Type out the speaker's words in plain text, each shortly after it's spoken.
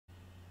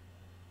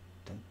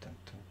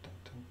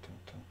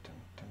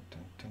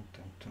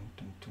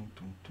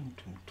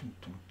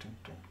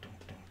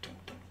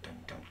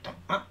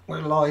Ah,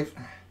 we're live.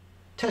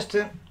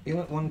 Testing.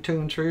 Unit 1, 2,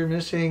 and 3 are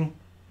missing.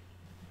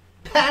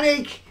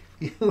 Panic!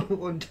 Unit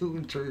 1, 2,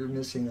 and 3 are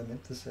missing, I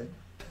meant to say.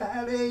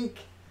 Panic!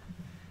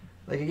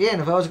 Like again,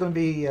 if I was going to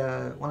be,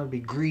 want to be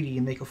greedy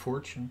and make a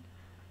fortune,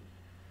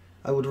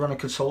 I would run a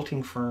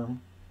consulting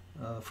firm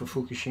for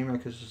Fukushima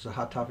because it's a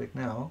hot topic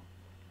now.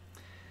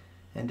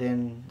 And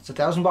then it's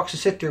 $1,000 to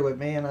sit there with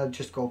me, and I'd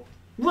just go,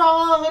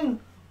 run!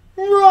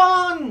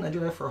 Run! I'd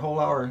do that for a whole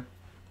hour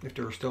if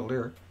they were still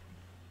there.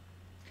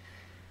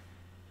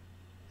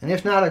 And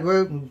if not, I'd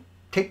go out and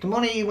take the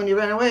money when you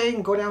ran away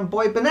and go down and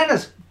buy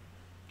bananas.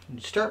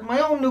 And start my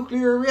own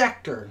nuclear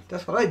reactor.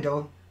 That's what I'd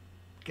do.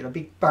 Get a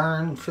big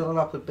barn and fill it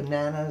up with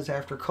bananas.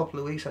 After a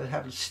couple of weeks, I'd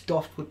have it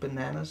stuffed with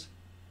bananas.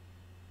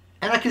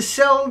 And I could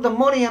sell the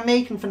money I'm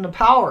making from the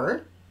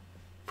power,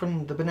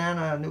 from the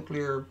banana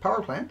nuclear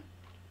power plant.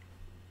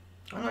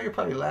 I know you're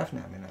probably laughing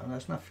at me now.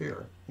 That's not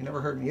fair. You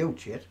never heard me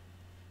out yet.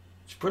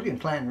 It's a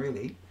brilliant plan,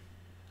 really.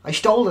 I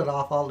stole it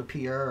off all the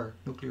PR,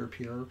 nuclear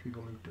PR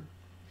people out there.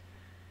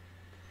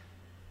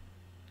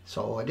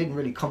 So I didn't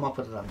really come up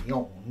with it on my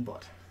own,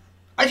 but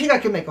I think I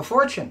could make a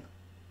fortune.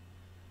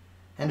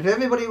 And if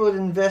everybody would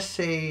invest,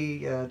 say,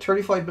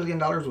 $35 billion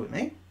with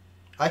me,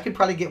 I could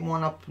probably get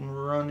one up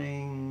and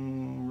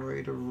running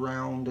right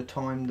around the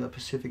time the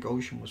Pacific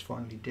Ocean was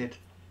finally dead.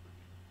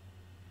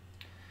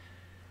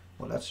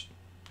 Well, that's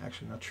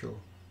actually not true.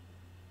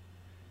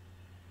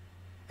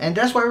 And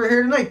that's why we're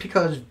here tonight,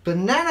 because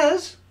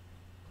bananas,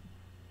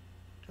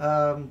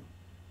 you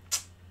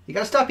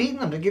gotta stop eating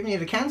them. They're giving you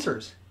the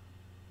cancers.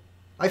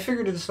 I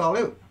figured this all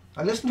out.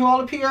 I listened to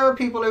all the PR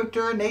people out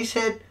there, and they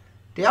said,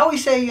 they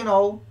always say, you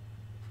know,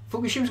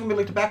 Fukushima's going to be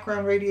like the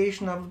background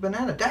radiation of a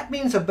banana. That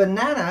means a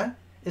banana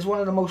is one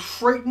of the most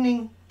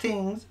frightening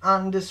things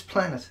on this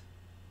planet.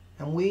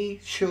 And we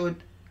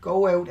should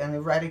go out and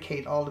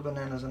eradicate all the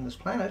bananas on this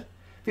planet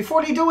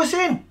before they do us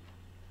in.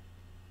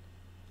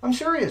 I'm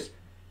serious.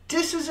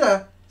 This is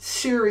a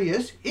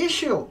serious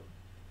issue.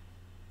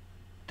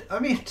 I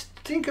mean,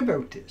 think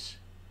about this.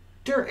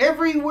 They're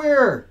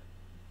everywhere.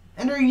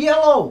 And they're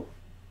yellow.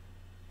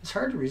 It's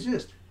hard to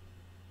resist.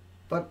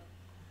 But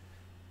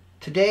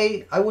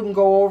today, I wouldn't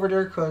go over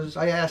there because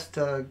I asked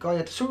a guy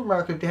at the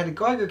supermarket if they had a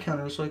Geiger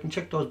counter so I can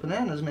check those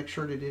bananas and make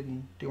sure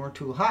they weren't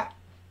too hot.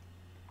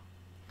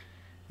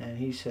 And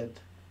he said,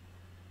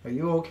 "Are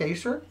you okay,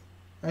 sir?"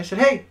 And I said,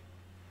 "Hey,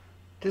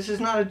 this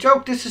is not a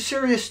joke. This is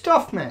serious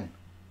stuff, man."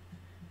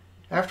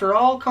 After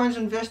all kinds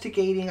of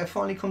investigating, I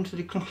finally come to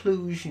the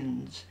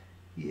conclusions.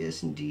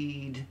 Yes,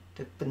 indeed.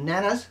 That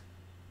bananas...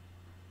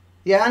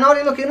 Yeah, I know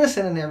they look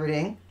innocent and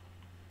everything,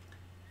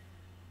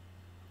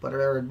 but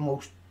they're the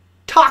most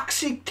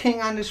toxic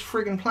thing on this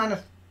friggin'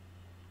 planet.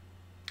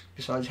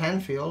 Besides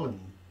Hanfield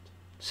and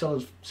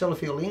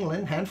Sellafield,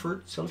 England,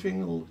 Hanford,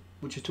 Sellafield,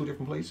 which is two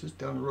different places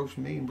down the road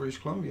from me in British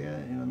Columbia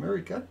in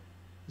America.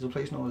 There's a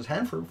place known as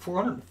Hanford.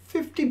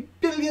 450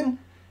 billion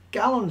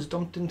gallons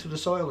dumped into the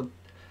soil of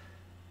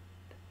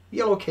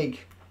yellow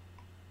cake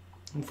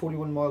and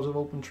 41 miles of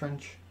open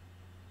trench.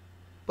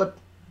 But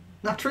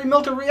not 3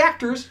 melted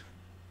reactors.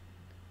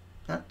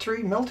 Not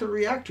 3 melted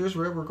reactors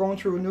where we're going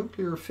through a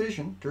nuclear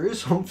fission. There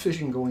is some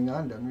fission going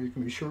on down there, you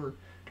can be sure.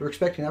 They're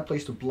expecting that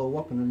place to blow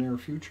up in the near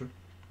future.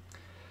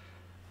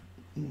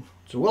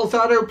 It's a well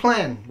thought out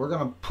plan. We're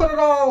going to put it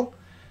all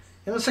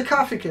in a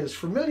sarcophagus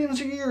for millions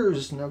of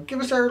years. Now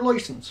give us our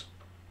license.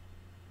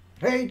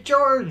 Hey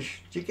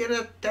George, did you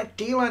get that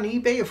deal on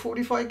eBay of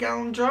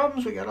 45-gallon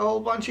drums? We got a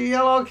whole bunch of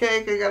yellow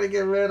cake I got to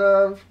get rid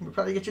of. We'll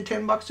probably get you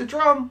 $10 a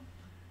drum.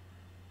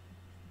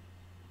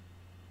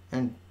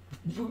 And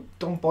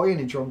don't buy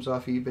any drums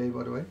off eBay,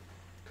 by the way,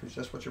 because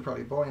that's what you're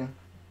probably buying.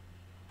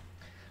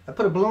 I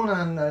put a balloon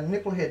on a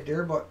nipple head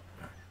there, but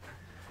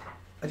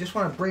I just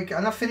want to break.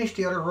 I'm not finished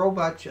the other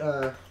robot.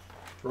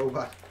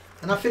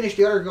 I'm not finished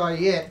the other guy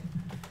yet,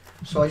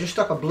 so I just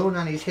stuck a balloon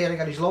on his head. I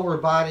got his lower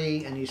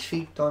body and his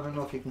feet done. I don't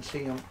know if you can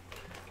see him.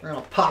 We're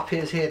gonna pop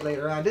his head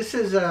later on. This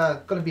is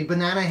gonna be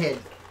banana head.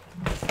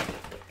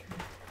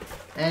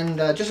 And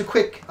just a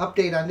quick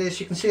update on this.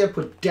 You can see I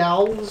put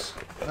dowels.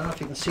 I don't know if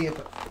you can see it,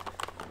 but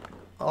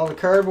all the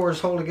cardboard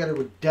is held together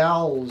with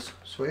dowels.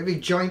 So every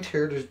joint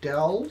here, there's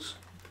dowels.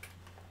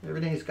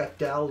 Everything's got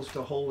dowels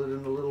to hold it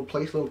in a little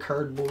place, little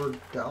cardboard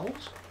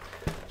dowels.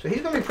 So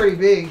he's going to be pretty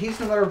big.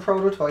 He's another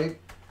prototype.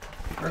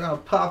 We're going to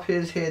pop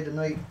his head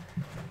tonight.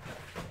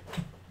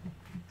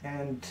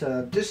 And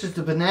this is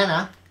the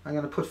banana. I'm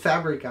going to put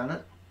fabric on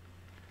it.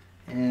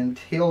 And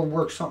he'll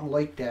work something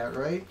like that,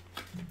 right?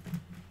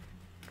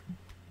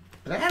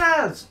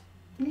 Bananas!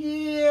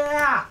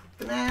 Yeah!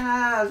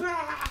 Bananas!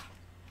 Ah!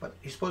 But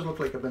he's supposed to look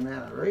like a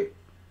banana, right?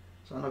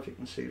 So I don't know if you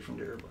can see it from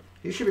there, but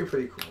he should be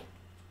pretty cool.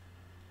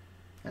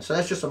 And so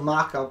that's just a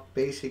mock-up,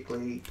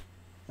 basically.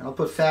 And I'll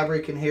put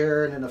fabric in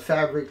here, and then the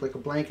fabric, like a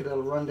blanket,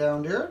 that'll run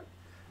down there.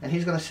 And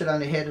he's going to sit on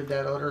the head of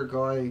that other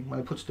guy. When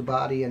he puts the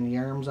body and the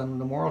arms on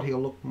the moral,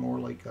 he'll look more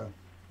like a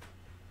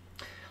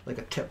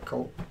tip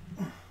coat.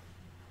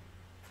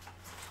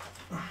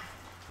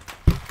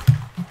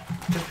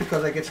 Just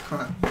because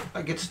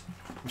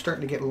I'm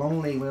starting to get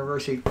lonely whenever I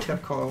see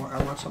tip coat.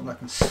 I want something I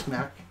can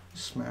smack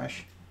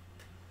Smash.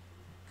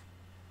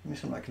 Give me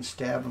something I can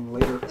stab him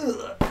later.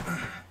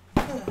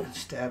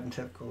 Stab and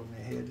TEPCO in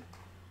the head.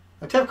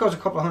 Now, TEPCO's a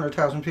couple of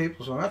 100,000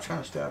 people, so I'm not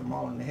trying to stab them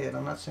all in the head.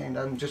 I'm not saying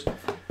that. I'm just...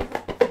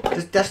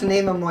 That's the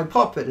name of my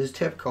puppet, is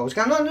TEPCO. It's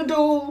got nothing to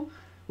do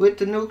with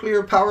the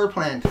nuclear power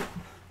plant.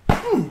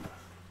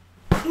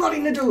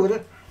 Nothing to do with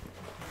it.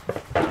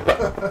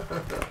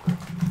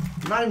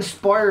 I'm not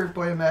inspired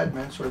by a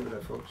madman. Sorry about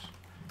that, folks.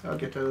 I'll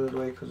get that out of the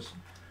way because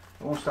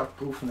I won't stop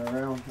goofing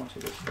around once I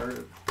get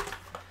started.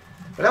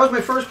 But that was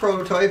my first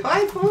prototype.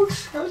 Hi,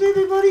 folks. How's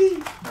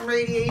everybody? I'm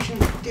Radiation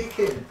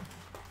Dickhead.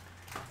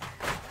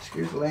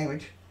 Excuse the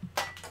language.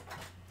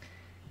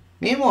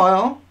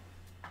 Meanwhile,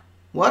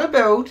 what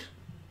about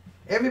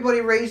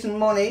everybody raising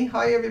money?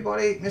 Hi,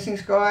 everybody. Missing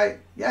Sky.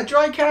 Yeah,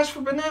 dry cash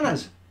for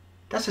bananas.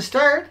 That's a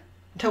start.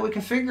 Until we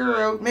can figure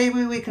out,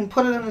 maybe we can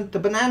put it in the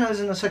bananas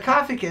in a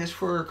sarcophagus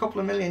for a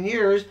couple of million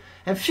years,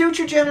 and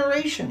future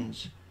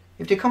generations,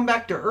 if they come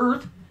back to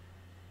Earth,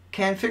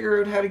 can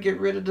figure out how to get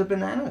rid of the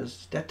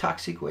bananas, that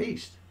toxic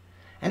waste.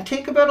 And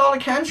think about all the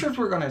cancers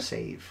we're going to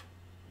save.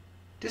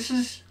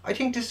 I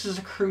think this is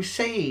a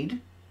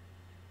crusade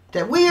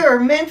that we are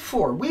meant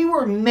for. We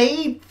were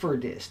made for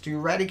this, to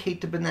eradicate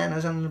the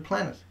bananas on the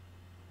planet.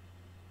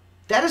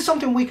 That is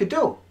something we could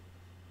do.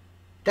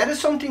 That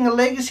is something, a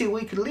legacy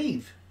we could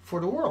leave for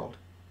the world.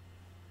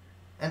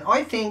 And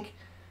I think,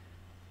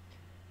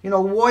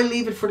 why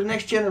leave it for the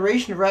next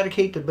generation to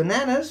eradicate the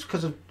bananas?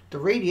 Because of the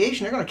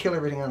radiation, they're going to kill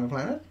everything on the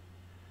planet.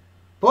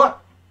 But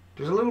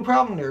there's a little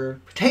problem there.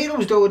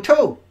 Potatoes do it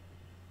too.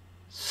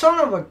 Son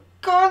of a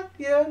gun.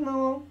 Yeah,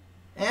 no.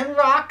 And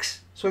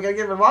rocks. So we got to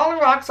get rid of all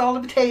the rocks, all the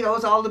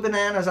potatoes, all the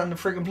bananas on the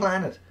friggin'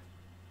 planet.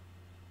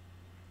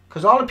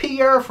 Because all the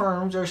PR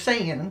firms are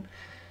saying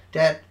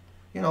that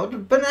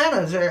the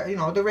bananas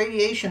are, the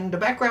radiation, the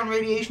background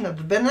radiation of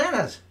the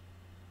bananas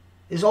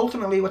is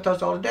ultimately what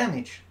does all the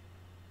damage.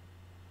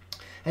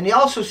 And he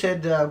also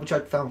said, which I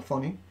found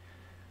funny,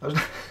 I was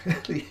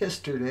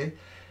yesterday,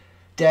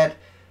 that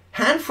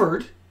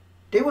Hanford,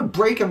 they would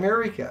break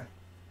America.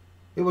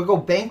 It would go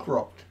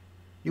bankrupt.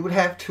 You would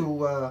have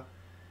to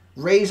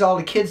raise all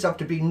the kids up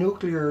to be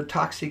nuclear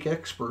toxic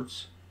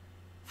experts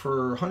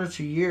for hundreds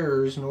of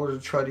years in order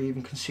to try to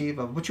even conceive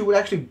of it. But you would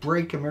actually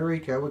break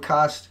America. It would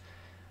cost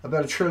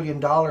about $1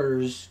 trillion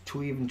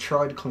to even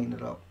try to clean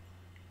it up.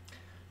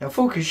 Now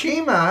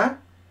Fukushima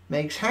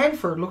makes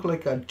Hanford look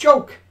like a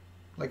joke,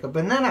 like a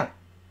banana,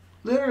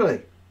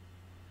 literally.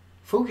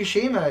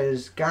 Fukushima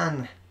is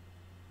gone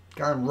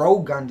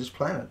rogue on this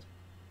planet.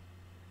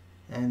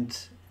 And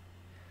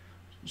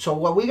so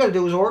what we got to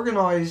do is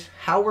organize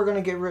how we're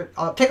going to get rid.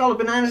 Take all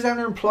the bananas down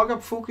there and plug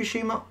up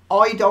Fukushima.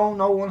 I don't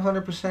know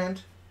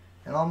 100%,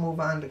 and I'll move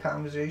on to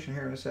conversation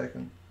here in a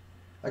second.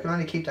 I can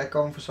only keep that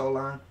going for so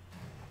long.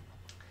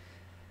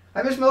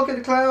 I miss Milky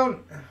the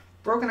Clown.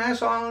 Broken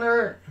ass on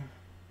there.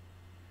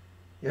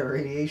 Yeah,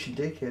 Radiation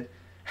Dickhead.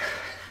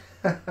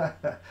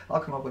 I'll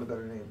come up with a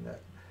better name than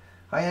that.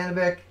 Hi,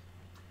 Annabek.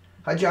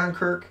 Hi, John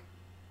Kirk.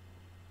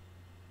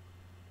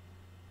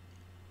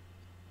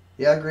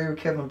 Yeah, I agree with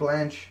Kevin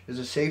Blanche. Is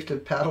it safe to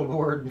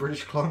paddleboard in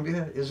British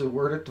Columbia? Is it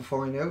worth it to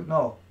find out?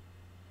 No.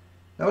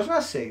 No, it's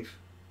not safe.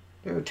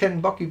 There were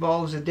 10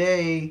 buckyballs a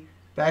day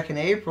back in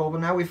April,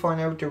 but now we find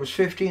out there was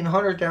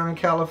 1,500 down in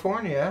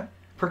California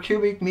per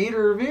cubic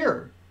meter of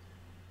air.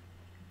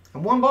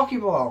 And one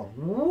buckyball,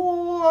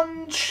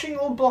 one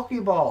single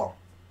buckyball,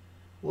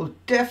 will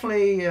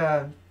definitely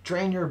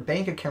drain your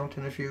bank account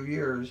in a few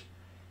years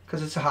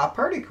because it's a hot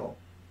particle.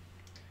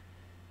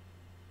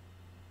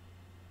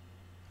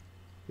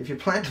 If you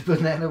plant a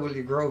banana, will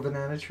you grow a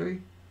banana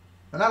tree?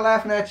 I'm not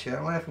laughing at you,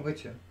 I'm laughing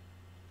with you.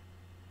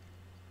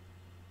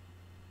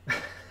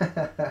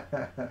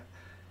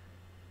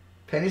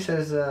 Penny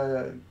says,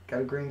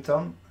 got a green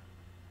thumb.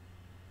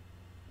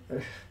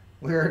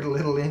 We heard a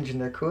little engine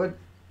that could.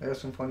 I got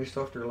some funny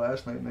stuff there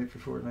last night, night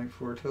before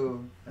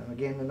too. And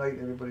again tonight,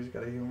 everybody's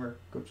got a humor.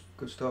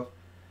 Good stuff.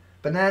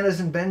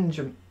 Bananas and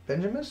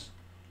Benjamis?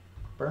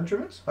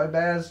 Hi,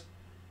 Baz.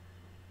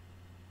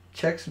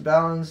 Checks and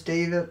balance,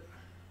 David.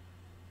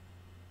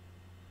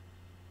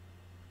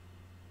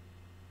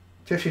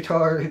 50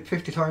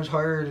 times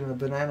higher than a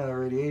banana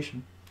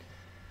radiation.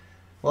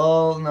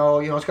 Well, no,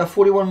 it's got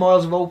 41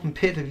 miles of open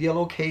pit of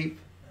yellow cake,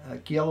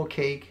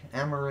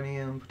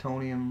 amerinium,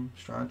 plutonium,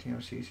 strontium,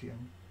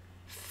 cesium.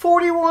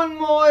 41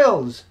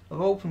 miles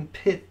of open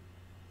pit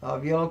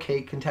of yellow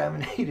cake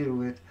contaminated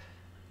with,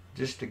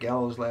 just the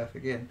gallows laugh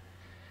again.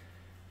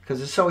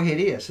 Because it's so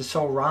hideous, it's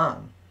so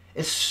wrong.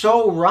 It's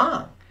so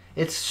wrong.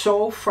 It's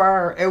so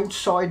far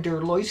outside their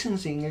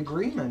licensing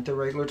agreement. The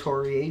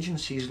regulatory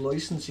agency's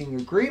licensing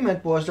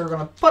agreement was they're going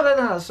to put it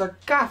in a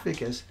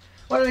sarcophagus.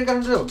 What are they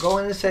going to do? Go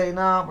in and say,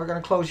 no, we're going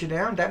to close you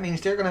down? That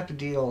means they're going to have to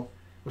deal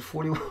with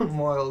 41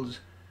 miles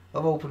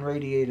of open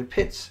radiated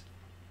pits.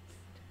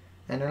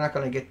 And they're not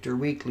going to get their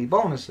weekly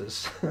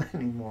bonuses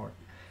anymore.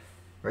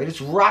 Right?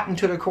 It's rotten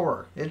to the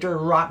core. They're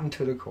rotten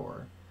to the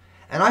core.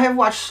 And I have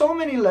watched so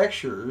many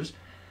lectures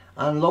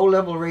on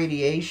low-level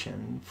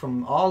radiation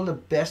from all the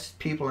best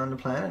people on the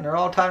planet. And they're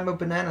all talking about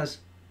bananas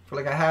for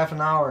like a half an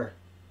hour.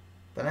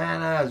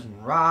 Bananas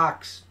and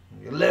rocks.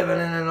 You're living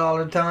in it all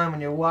the time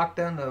when you walk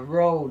down the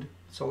road.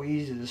 It's so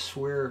easy to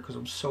swear because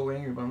I'm so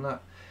angry, but I'm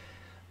not.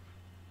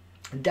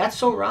 That's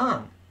so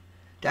wrong.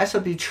 That's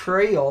a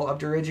betrayal of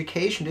their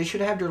education. They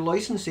should have their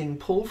licensing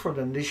pulled from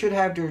them. They should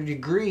have their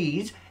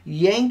degrees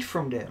yanked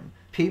from them.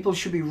 People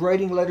should be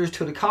writing letters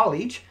to the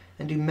college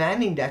and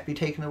demanding that be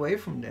taken away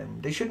from them.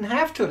 They shouldn't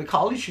have to. The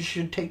colleges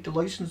should take the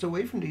license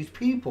away from these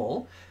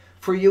people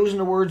for using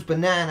the words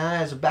banana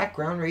as a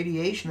background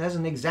radiation, as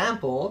an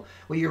example,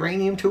 with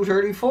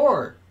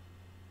uranium-234.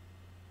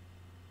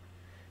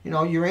 You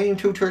know,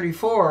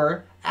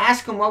 uranium-234,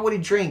 ask him what would he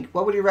drink,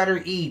 what would he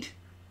rather eat.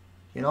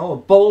 You know, a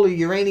bowl of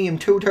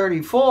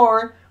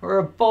uranium-234 or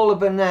a bowl of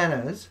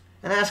bananas,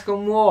 and ask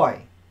him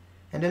why.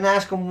 And then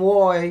ask them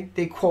why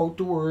they quote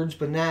the words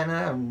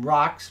banana and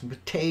rocks and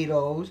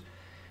potatoes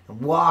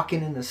and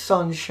walking in the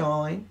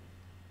sunshine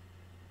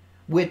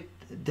with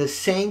the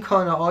same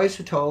kind of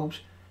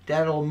isotopes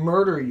that'll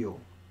murder you.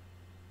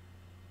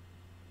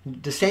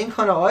 The same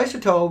kind of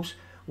isotopes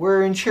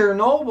where in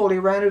Chernobyl they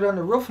ran it on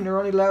the roof and they're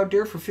only allowed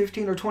there for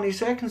 15 or 20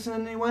 seconds and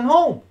then they went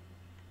home.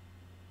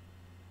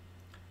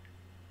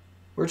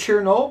 Where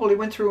Chernobyl, they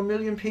went through 1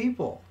 million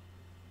people.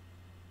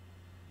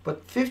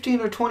 But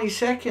 15 or 20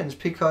 seconds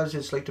because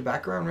it's like the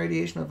background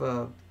radiation of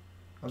a,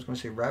 I was going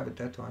to say rabbit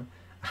that time.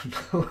 I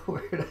don't know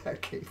where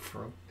that came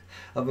from.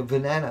 Of a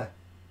banana.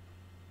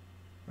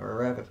 Or a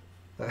rabbit.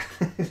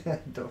 I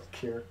don't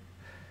care.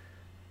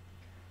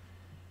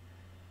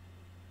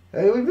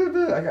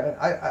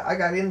 I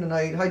got in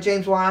tonight. Hi,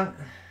 James Wan.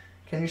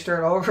 Can you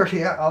start over?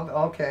 Yeah,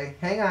 okay.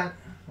 Hang on.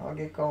 I'll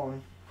get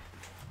going.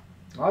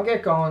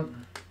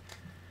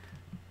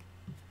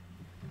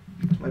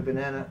 It's my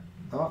banana.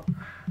 Oh,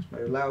 it's my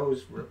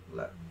lows.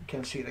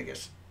 Can't see it, I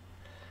guess.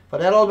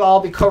 But that'll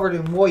all be covered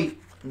in white,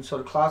 and so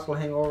the cloth will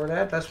hang over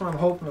that. That's what I'm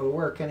hoping it'll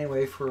work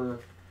anyway for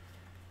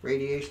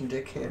radiation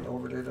dickhead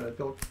over there that I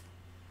built.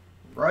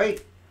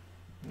 Right?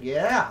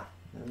 Yeah.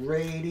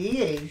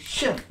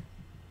 Radiation.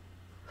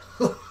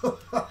 So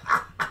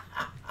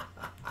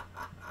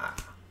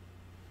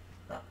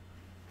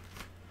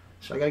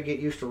I gotta get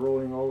used to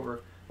rolling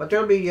over. But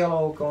there'll be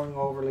yellow going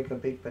over like a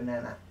big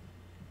banana.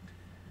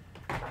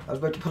 I was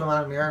about to put him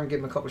on my arm and give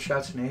him a couple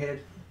shots in the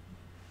head.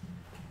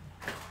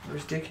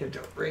 Where's dickhead?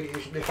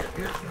 Radiation dickhead.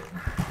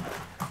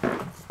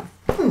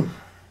 Here.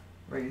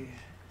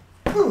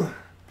 Radiation.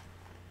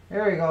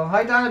 There we go.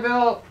 Hi,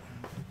 Donnaville.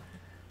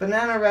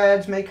 Banana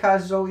rads may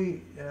cause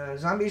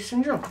zombie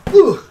syndrome.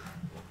 Ooh.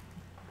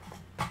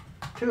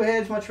 2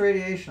 heads, much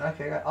radiation.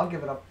 Okay, I'll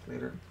give it up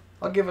later.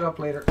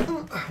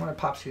 When it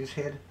pops his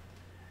head.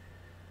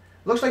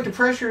 Looks like the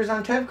pressure is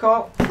on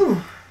Tevko.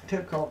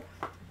 Tevko.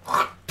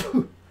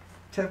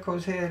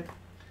 Tevko's head.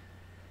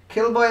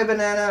 Killed by a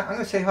banana. I'm going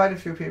to say hi to a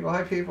few people.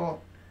 Hi,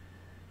 people.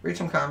 Read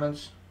some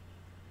comments.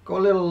 Go a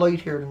little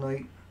light here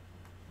tonight.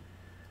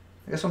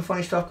 I got some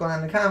funny stuff going on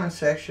in the comments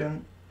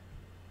section.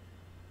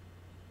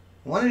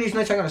 One of these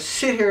nights I'm going to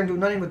sit here and do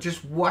nothing but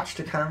just watch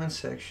the comments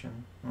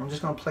section. I'm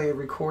just going to play a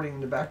recording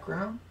in the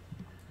background.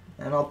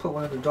 And I'll put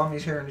one of the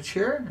dummies here in the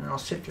chair. And I'll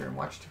sit there and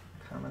watch the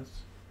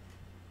comments.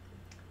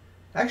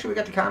 Actually, we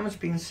got the comments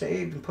being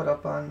saved and put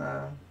up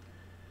on...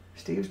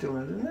 Steve's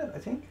doing it, isn't it? I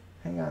think.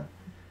 Hang on.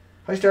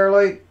 Hi,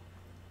 Starlight.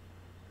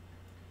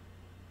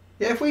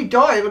 Yeah, if we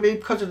die, it'll be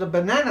because of the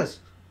bananas.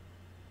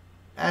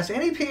 Ask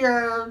any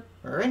PR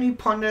or any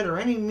pundit or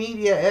any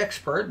media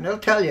expert, and they'll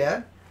tell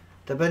you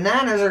the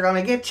bananas are going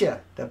to get you.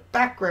 The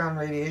background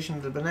radiation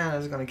of the banana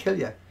is going to kill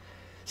you.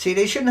 See,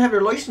 they shouldn't have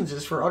their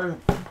licenses for other...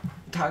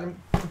 talking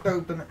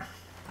about banana.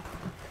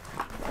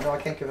 I know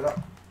I can't give it up.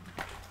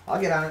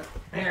 I'll get on it.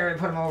 There, I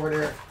put him over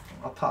there.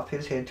 I'll pop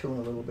his head to him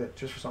a little bit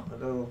just for something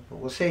to do. But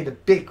we'll save the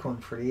big one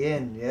for the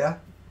end, yeah?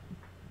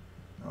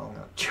 Oh, I'm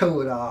going to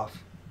chew it off.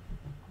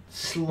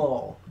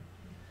 Slow.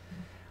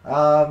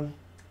 Yeah,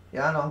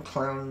 I know I'm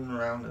clowning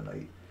around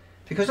tonight.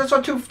 Because that's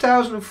what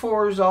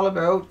 2004 is all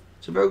about.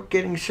 It's about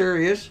getting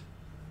serious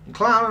and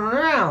clowning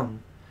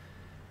around.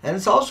 And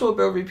it's also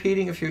about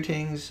repeating a few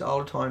things all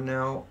the time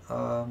now.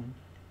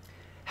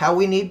 How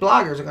we need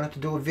bloggers. I'm going to have to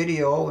do a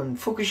video, and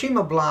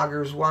Fukushima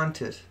bloggers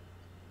want it.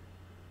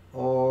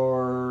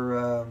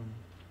 Or,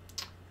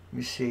 let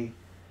me see,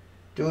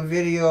 do a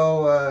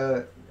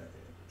video,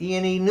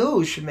 E&E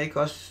News should make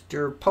us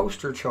their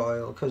poster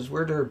child, because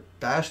we're their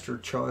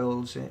bastard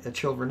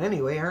children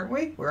anyway, aren't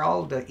we? We're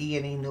all the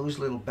E&E News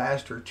little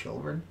bastard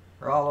children.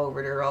 We're all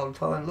over there all the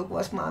time. Look,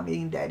 what's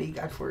mommy and daddy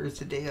got for us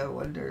today, I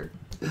wonder.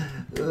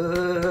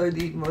 I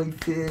need my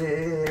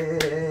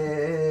fix.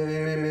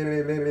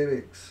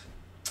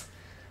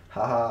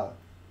 Haha.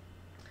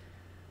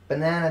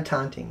 Banana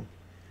taunting.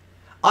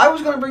 I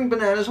was going to bring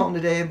bananas home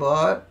today,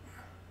 but,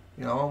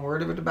 you know, I'm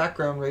worried about the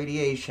background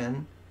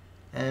radiation.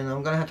 And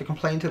I'm going to have to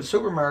complain to the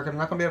supermarket. I'm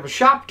not going to be able to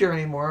shop there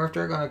anymore if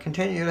they're going to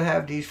continue to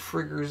have these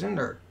friggers in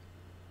there.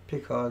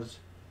 Because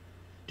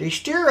they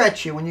stare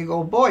at you when you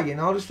go by. You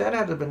notice that?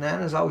 How the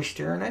banana's always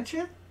staring at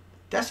you?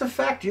 That's a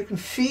fact. You can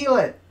feel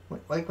it.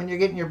 Like when you're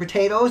getting your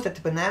potatoes, that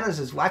the bananas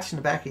is watching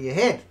the back of your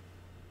head.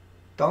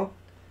 Don't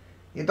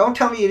You don't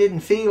tell me you didn't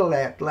feel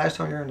that the last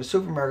time you were in the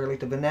supermarket, like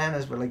the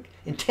bananas were like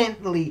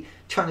intently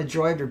trying to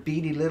drive their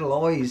beady little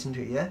eyes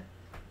into you.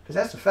 Because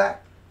that's the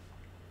fact.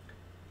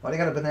 What, you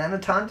got a banana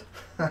taunt?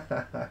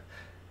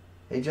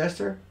 Hey,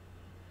 Jester?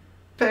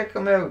 Pick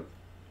them out.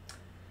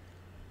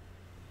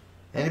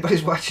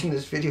 Anybody's watching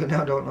this video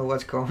now don't know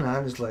what's going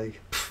on. It's like,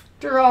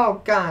 they're all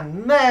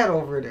gone mad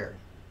over there.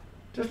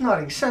 There's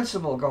nothing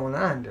sensible going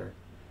on there.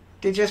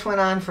 They just went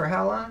on for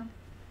how long?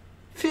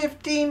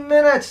 15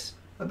 minutes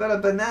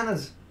about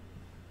bananas.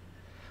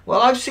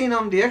 Well, I've seen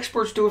them, the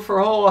experts do it for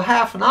a whole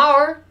half an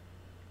hour,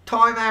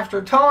 time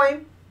after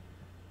time.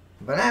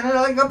 Banana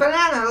like a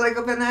banana, like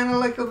a banana,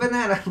 like a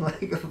banana,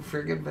 like a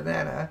friggin'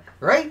 banana,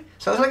 right?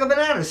 Sounds like a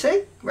banana,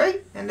 see?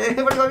 Right? And then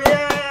everybody goes,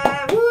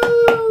 yeah,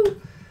 woo!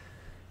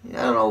 I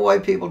don't know why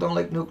people don't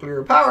like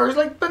nuclear power. It's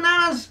like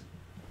bananas.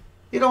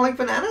 You don't like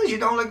bananas? You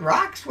don't like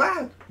rocks?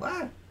 What?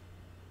 What?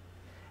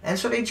 And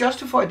so they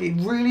justify, they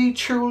really,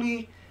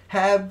 truly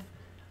have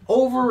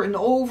over and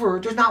over.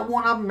 There's not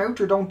one of them out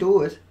there don't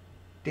do it.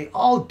 They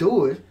all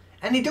do it.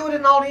 And they do it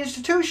in all the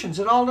institutions,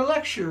 at all the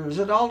lectures,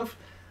 at all the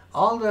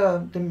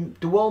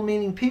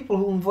well-meaning people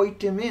who invite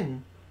them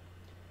in.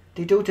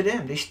 They do it to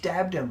them. They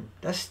stab them.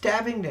 That's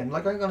stabbing them.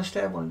 Like I'm going to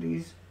stab one of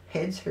these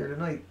heads here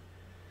tonight.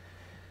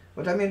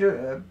 But I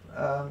mean,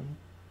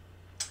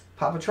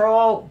 Paw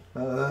Patrol.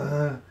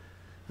 I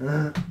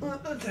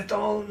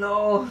don't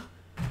know.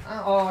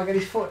 Oh, I got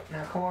his foot.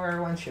 Now come over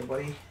here, won't you,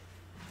 buddy?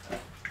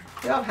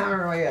 Get up,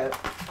 hammer away at it.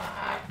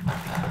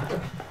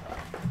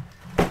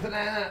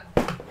 Banana.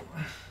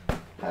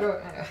 How do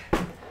I...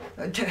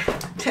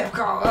 Tip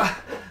call.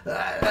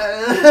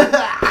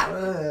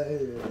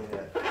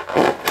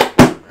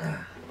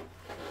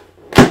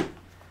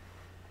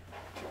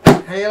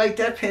 How you like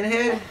that,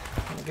 Pinhead?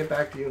 I'll get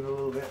back to you in a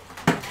little bit.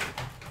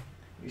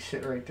 You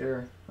sit right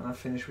there and I'll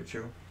finish with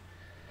you.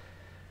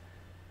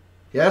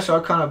 Yeah, so I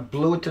kind of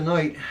blew it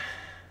tonight.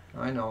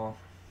 I know.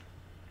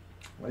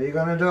 What are you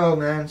gonna do,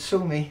 man?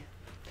 Sue me.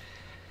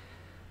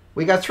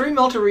 We got 3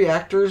 melted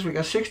reactors. We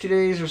got 60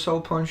 days or so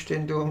punched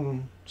in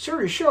doing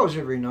serious shows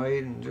every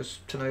night, and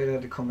just tonight I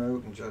had to come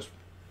out and just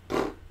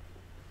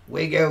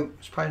wig out.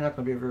 It's probably not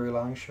going to be a very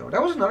long show.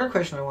 That was another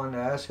question I wanted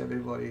to ask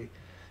everybody.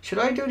 Should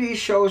I do these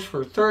shows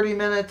for 30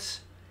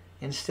 minutes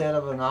instead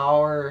of an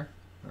hour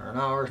or an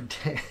hour and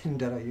 10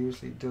 that I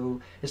usually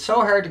do? It's so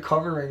hard to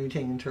cover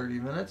anything in 30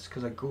 minutes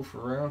because I goof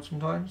around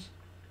sometimes.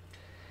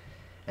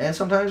 And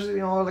sometimes, you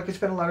know, like I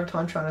spend a lot of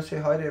time trying to say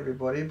hi to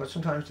everybody, but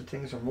sometimes the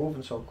things are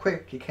moving so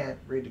quick you can't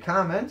read the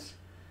comments.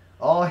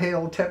 All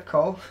hail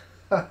TEPCO.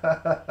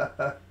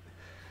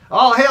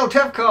 All hail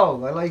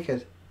TEPCO. I like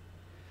it.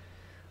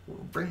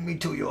 Bring me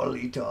to your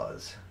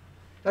litas.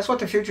 That's what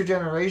the future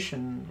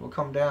generation will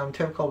come down.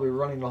 TEPCO will be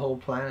running the whole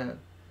planet.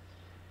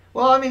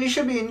 Well, I mean, he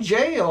should be in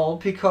jail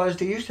because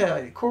they used to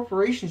have,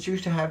 corporations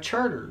used to have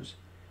charters.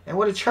 And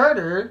with a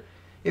charter,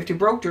 if they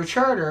broke their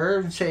charter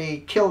and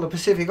say kill the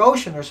Pacific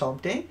Ocean or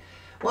something,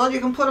 well,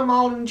 you can put them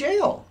all in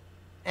jail.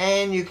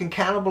 And you can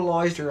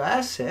cannibalize their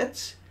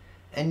assets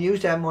and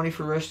use that money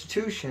for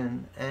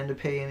restitution and to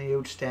pay any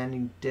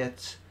outstanding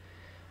debts.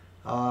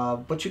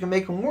 But you can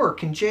make them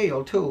work in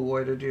jail too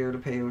while they're there to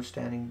pay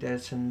outstanding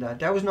debts. And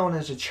that was known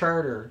as a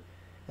charter.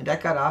 And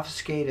that got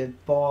obfuscated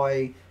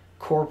by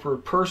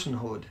corporate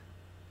personhood.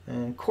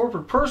 And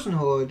corporate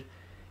personhood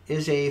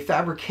is a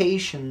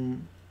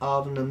fabrication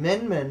of an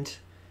amendment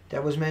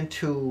that was meant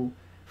to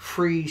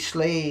free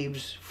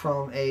slaves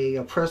from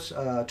a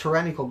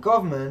tyrannical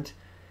government,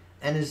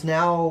 and is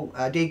now,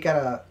 they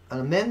got an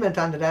amendment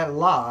under that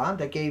law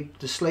that gave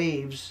the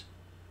slaves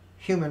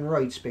human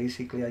rights,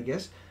 basically, I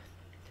guess.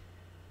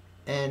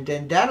 And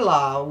then that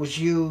law was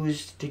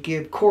used to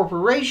give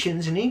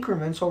corporations in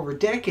increments over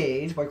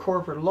decades by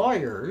corporate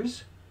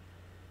lawyers.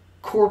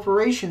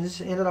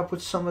 Corporations ended up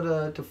with some of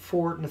the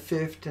 4th and the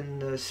 5th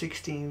and the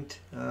 16th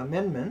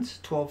amendments,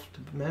 12th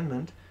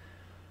Amendment,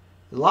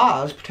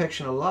 laws,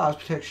 protection of laws,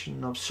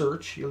 protection of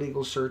search,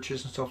 illegal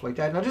searches and stuff like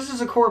that. Now this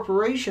is a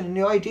corporation, and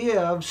the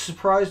idea of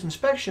surprise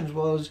inspections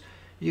was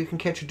you can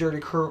catch a dirty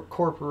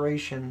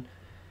corporation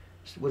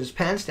with his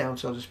pants down,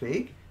 so to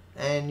speak,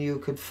 and you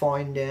could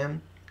fine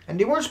them. And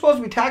they weren't supposed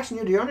to be taxing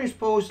you. They were only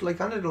supposed, like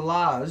under the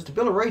laws, the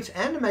Bill of Rights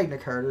and the Magna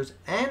Cartas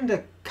and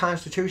the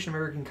Constitution,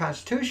 American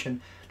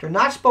Constitution, they're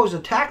not supposed to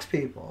tax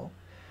people.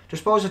 They're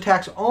supposed to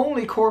tax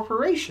only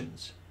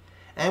corporations.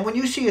 And when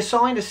you see a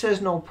sign that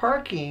says no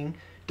parking,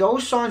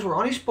 those signs were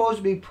only supposed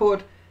to be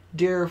put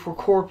there for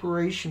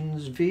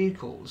corporations'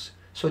 vehicles,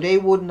 so they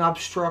wouldn't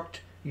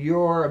obstruct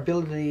your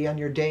ability on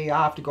your day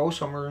off to go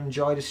somewhere and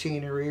enjoy the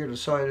scenery or the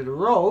side of the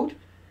road.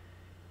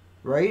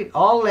 Right?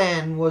 All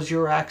land was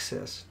your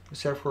access,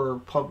 except for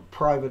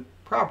private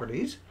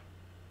properties.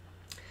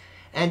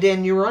 And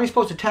then you were only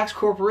supposed to tax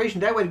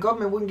corporations. That way the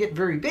government wouldn't get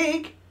very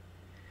big,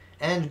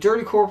 and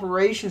dirty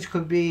corporations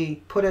could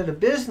be put out of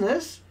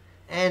business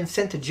and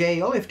sent to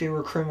jail if they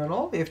were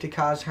criminal, if they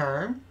caused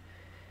harm.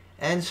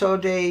 And so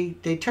they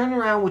turned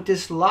around with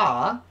this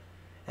law,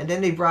 and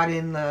then they brought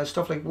in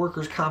stuff like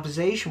workers'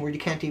 compensation where you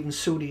can't even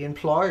sue the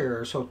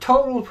employer. So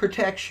total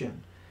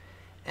protection.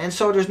 And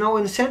so there's no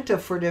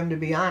incentive for them to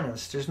be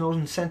honest. There's no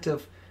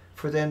incentive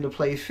for them to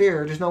play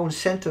fair. There's no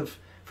incentive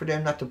for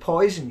them not to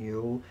poison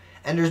you.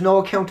 And there's no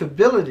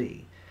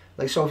accountability.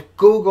 Like, so if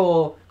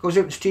Google goes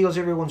out and steals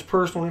everyone's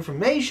personal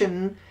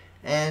information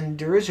and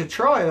there is a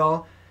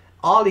trial,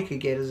 all you could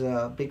get is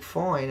a big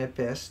fine at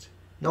best.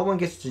 No one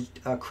gets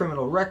a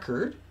criminal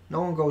record.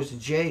 No one goes to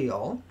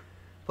jail.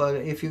 But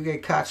if you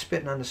get caught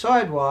spitting on the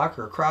sidewalk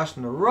or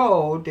crossing the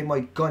road, they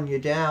might gun you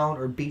down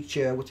or beat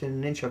you within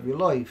an inch of your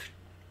life.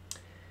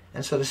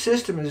 And so the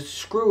system is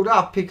screwed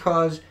up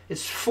because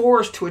it's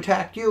forced to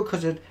attack you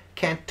because it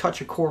can't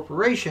touch a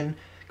corporation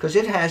because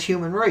it has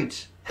human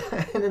rights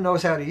and it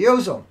knows how to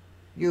use them.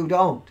 You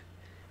don't.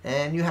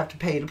 And you have to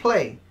pay to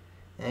play.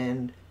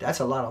 And that's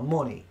a lot of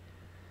money.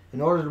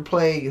 In order to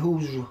play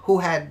who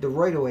had the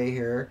right of way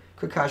here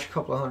could cost you a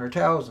couple of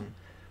 $100,000.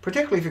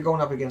 Particularly if you're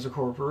going up against a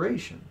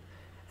corporation.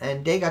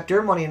 And they got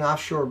their money in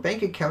offshore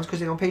bank accounts because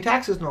they don't pay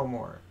taxes no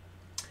more.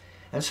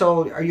 And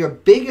so your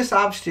biggest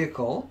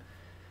obstacle,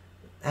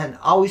 and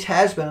always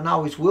has been and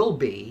always will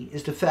be,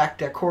 is the fact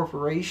that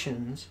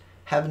corporations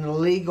have an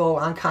illegal,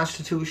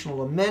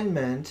 unconstitutional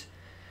amendment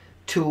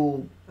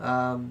to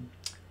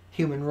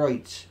human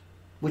rights,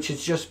 which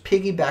is just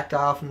piggybacked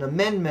off an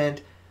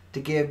amendment to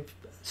give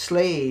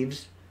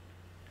slaves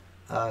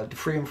the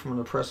freedom from an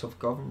oppressive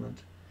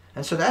government.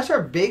 And so that's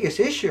our biggest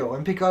issue.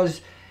 And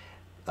because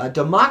a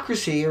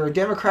democracy or a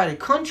democratic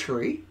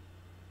country,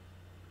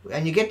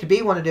 and you get to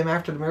be one of them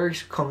after the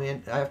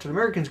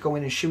Americans go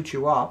in and shoot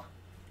you up,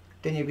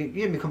 then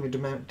you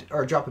become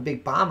or drop a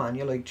big bomb on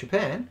you like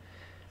Japan,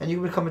 and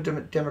you become a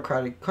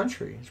democratic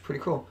country. It's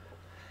pretty cool.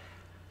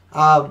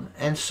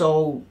 And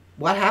so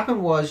what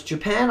happened was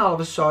Japan, all of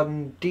a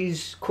sudden,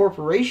 these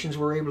corporations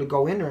were able to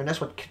go in there, and that's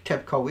what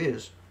TEPCO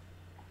is.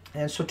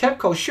 And so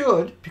TEPCO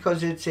should,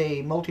 because it's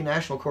a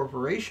multinational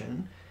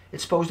corporation,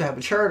 it's supposed to have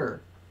a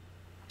charter.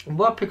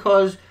 But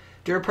because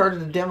they're part of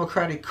the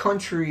democratic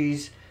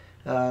country's,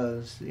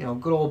 good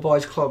old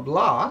boys club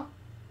law,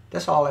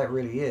 that's all that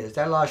really is.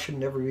 That law should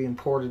never be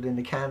imported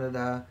into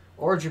Canada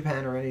or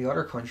Japan or any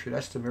other country.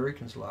 That's the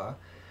Americans' law.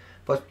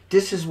 But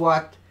this is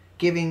what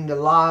giving the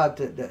law,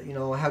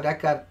 how that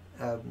got,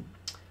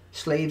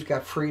 slaves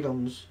got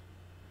freedoms,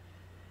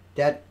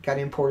 that got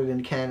imported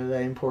into Canada,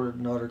 imported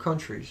in other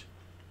countries.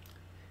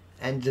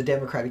 And the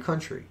democratic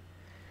country.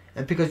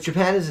 And because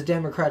Japan is a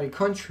democratic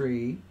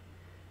country,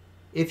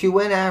 if you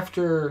went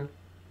after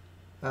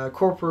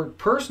corporate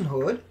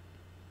personhood,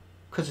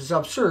 because it's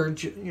absurd,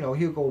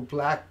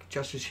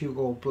 Justice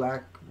Hugo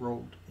Black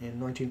wrote in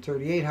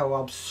 1938 how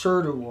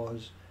absurd it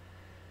was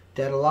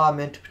that a law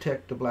meant to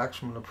protect the blacks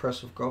from an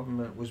oppressive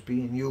government was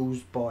being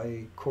used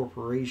by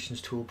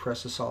corporations to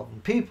oppress a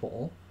sovereign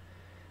people.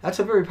 That's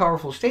a very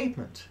powerful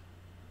statement.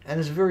 And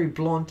it's a very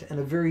blunt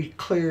and a very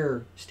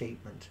clear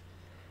statement.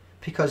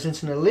 Because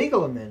it's an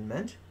illegal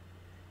amendment,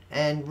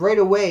 and right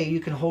away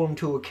you can hold them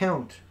to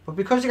account. But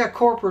because they got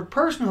corporate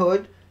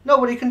personhood,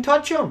 nobody can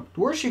touch them. The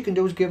worst you can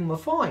do is give them a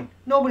fine.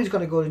 Nobody's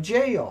going to go to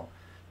jail.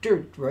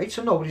 Right?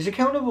 So nobody's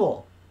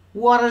accountable.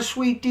 What a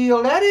sweet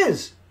deal that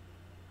is.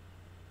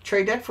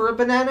 Trade that for a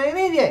banana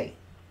any day.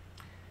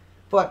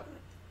 But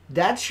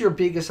that's your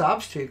biggest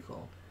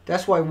obstacle.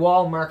 That's why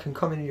Walmart can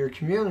come into your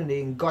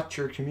community and gut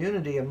your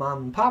community and mom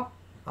and pop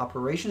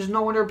operations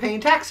knowing they're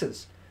paying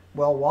taxes.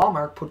 Well,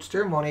 Walmart puts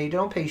their money, they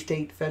don't pay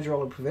state,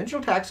 federal, or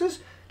provincial taxes.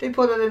 They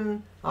put it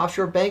in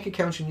offshore bank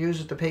accounts and use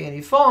it to pay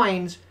any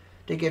fines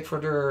they get for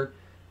their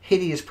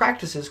hideous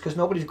practices because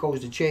nobody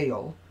goes to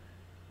jail.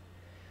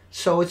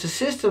 So it's a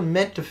system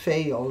meant to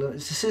fail.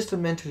 It's a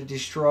system meant to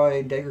destroy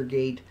and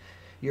degrade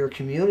your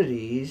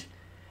communities.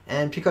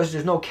 And because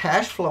there's no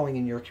cash flowing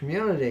in your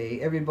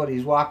community,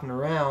 everybody's walking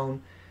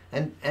around.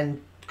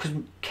 And because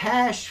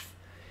cash...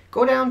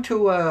 Go down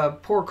to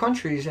poor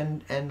countries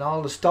and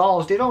all the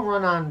stalls, they don't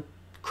run on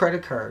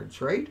credit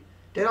cards, right?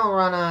 They don't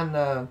run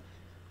on,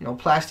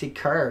 plastic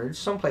cards.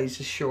 Some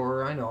places,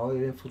 sure, I know,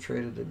 they've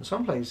infiltrated it in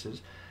some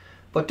places.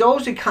 But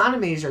those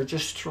economies are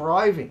just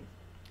thriving.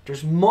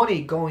 There's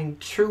money going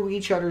through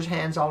each other's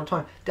hands all the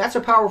time. That's a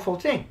powerful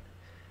thing.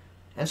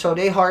 And so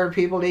they hire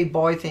people, they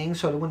buy things,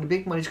 so that when the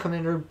big money's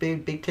coming in, they're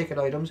big ticket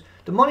items,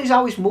 the money's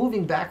always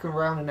moving back and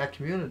around in that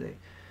community.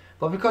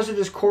 But because of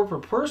this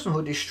corporate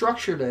personhood, they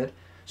structured it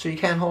so you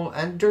can't hold,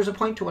 and there's a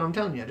point to what I'm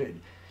telling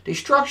you. They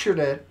structured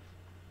it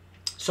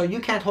so you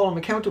can't hold them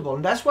accountable.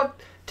 And that's what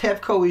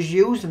TEPCO is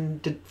using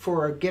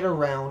for a get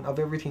around of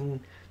everything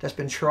that's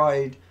been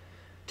tried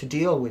to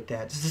deal with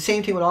that. It's the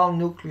same thing with all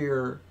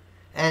nuclear.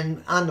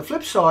 And on the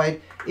flip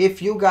side,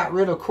 if you got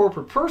rid of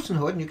corporate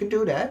personhood, and you can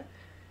do that,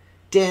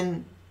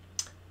 then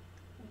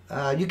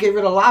you get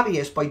rid of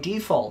lobbyists by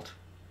default.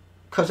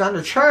 Because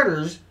under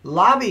charters,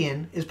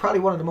 lobbying is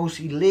probably one of the most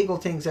illegal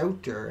things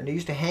out there, and they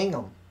used to hang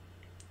them.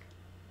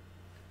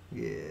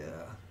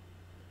 Yeah,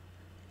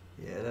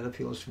 that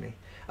appeals to me.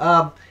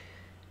 But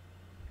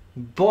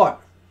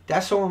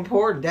that's so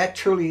important. That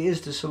truly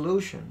is the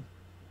solution.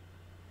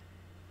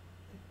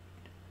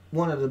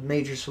 One of the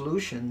major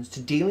solutions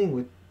to dealing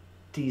with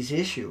these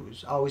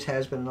issues. Always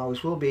has been and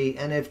always will be.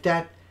 And if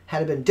that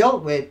had been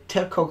dealt with,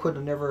 TEPCO could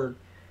have never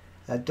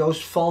that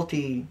those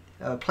faulty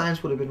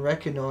plants would have been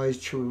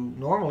recognized through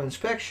normal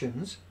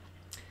inspections,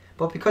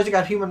 but because they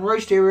got human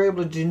rights, they were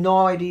able to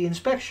deny the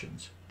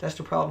inspections. That's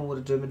the problem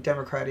with a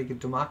democratic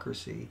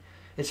democracy.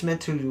 It's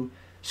meant to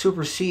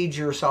supersede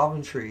your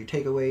sovereignty,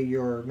 take away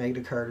your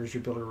Magna Cartas,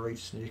 your Bill of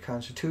Rights, and your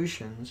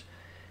constitutions,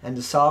 and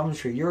the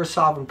sovereignty. You're a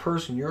sovereign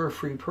person. You're a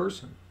free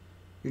person.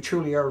 You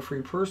truly are a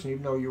free person,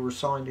 even though you were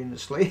signed into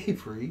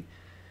slavery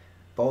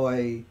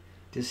by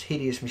this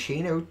hideous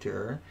machine out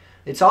there.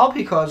 It's all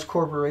because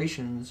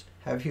corporations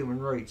have human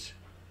rights.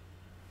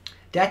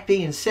 That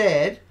being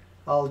said,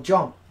 I'll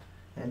jump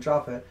and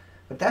drop it.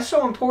 But that's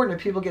so important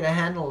that people get a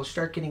handle,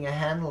 start getting a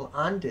handle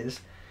on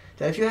this,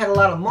 that if you had a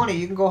lot of money,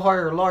 you can go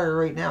hire a lawyer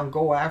right now and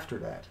go after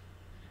that.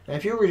 And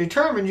if you were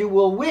determined, you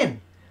will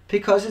win,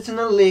 because it's an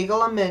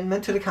illegal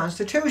amendment to the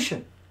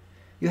Constitution.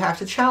 You have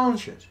to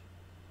challenge it.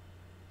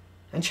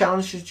 And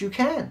challenge it you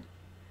can.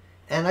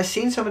 And I've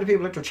seen some of the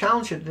people that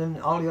challenge it, and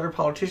all the other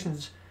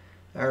politicians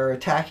are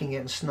attacking it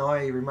and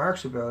snide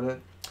remarks about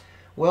it.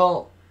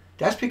 Well,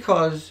 that's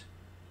because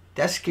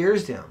that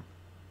scares them.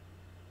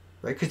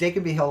 Right? Because they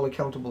can be held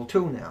accountable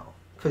too now.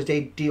 Because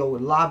they deal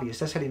with lobbyists.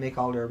 That's how they make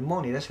all their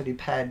money. That's how they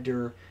pad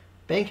their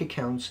bank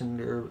accounts and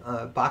their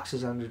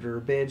boxes under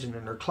their beds and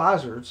in their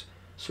closets,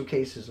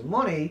 suitcases of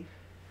money.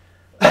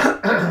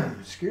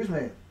 Excuse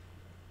me.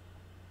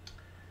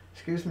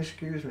 Excuse me.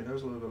 That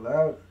was a little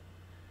bit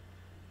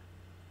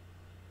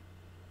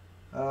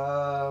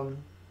loud.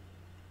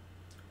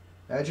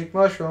 Magic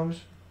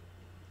mushrooms.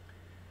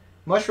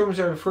 Mushrooms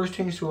are the first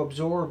things to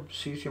absorb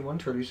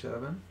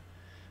cesium-137.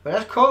 But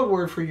that's code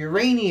word for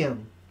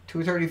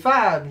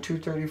uranium-235 and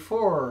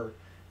 234,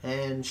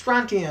 and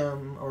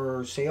strontium,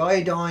 or say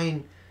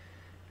iodine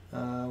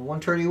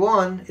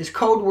 131, is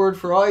code word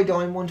for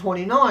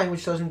iodine-129,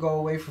 which doesn't go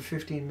away for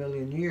 15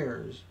 million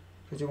years,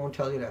 because they won't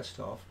tell you that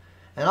stuff.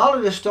 And all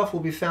of this stuff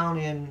will be found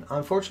in,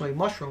 unfortunately,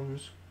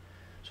 mushrooms.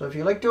 So if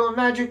you like doing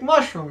magic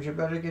mushrooms, you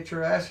better get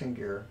your ass in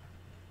gear.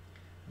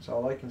 That's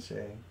all I can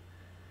say.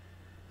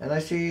 And I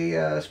see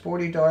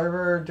Sporty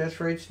Diver, death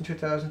rates in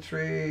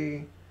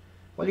 2003.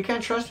 Well, you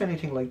can't trust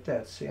anything like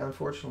that, see,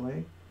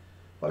 unfortunately.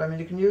 But I mean,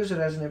 you can use it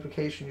as an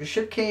implication. Your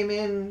ship came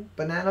in,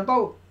 banana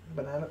boat.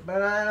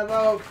 Banana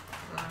boat.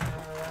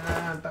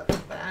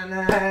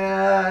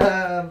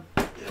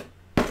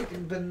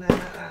 Freaking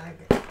banana.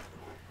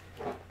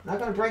 Not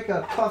going to break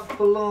a puff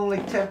balloon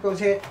like Tepco's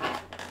hit.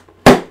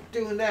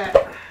 Doing that.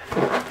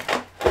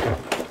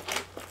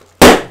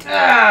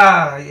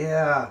 Ah,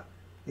 yeah.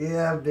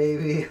 Yeah,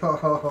 baby.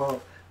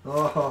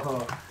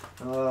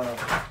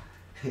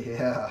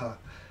 Yeah.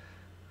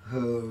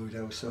 Oh,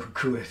 that was so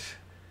good.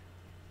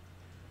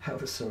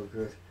 That was so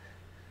good.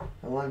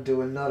 I want to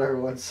do another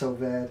one so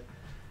bad.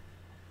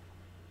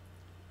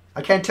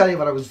 I can't tell you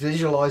what I was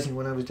visualizing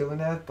when I was doing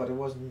that, but it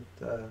wasn't...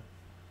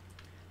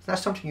 it's not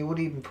something you would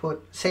even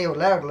say out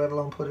loud, let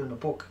alone put in a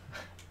book.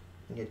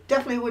 And you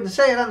definitely wouldn't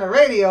say it on the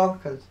radio,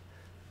 because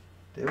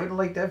they wouldn't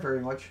like that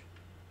very much.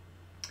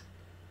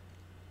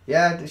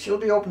 Yeah, she'll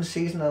be open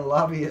season on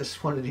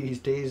lobbyists one of these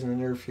days in the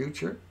near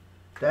future.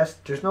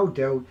 There's no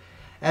doubt.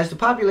 As the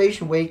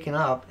population waking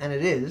up, and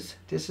it is,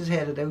 this is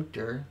headed out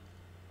there,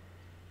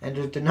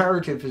 and the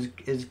narrative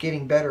is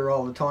getting better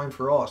all the time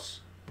for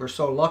us. We're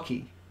so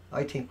lucky.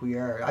 I think we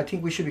are. I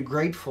think we should be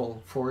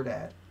grateful for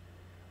that.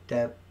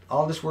 That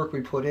all this work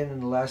we put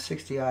in the last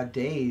 60 odd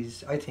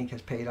days, I think,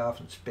 has paid off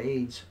in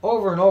spades.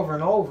 Over and over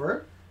and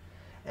over.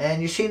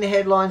 And you've seen the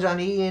headlines on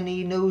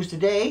E&E News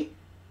today.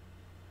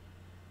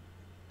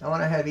 I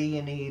want to have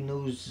E&E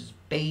News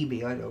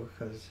baby, I know,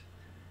 because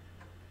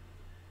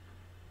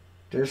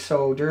they're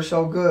so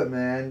good,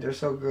 man. They're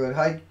so good.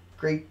 Hi,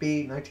 Great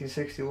Beat,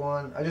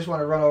 1961. I just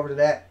want to run over to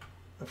that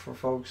for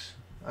folks.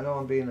 I know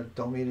I'm being a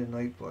dummy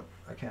tonight, but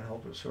I can't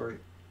help it. Sorry.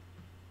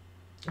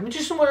 I'm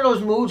just in one of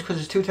those moods because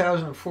it's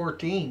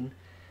 2014,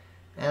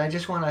 and I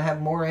just want to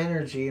have more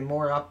energy and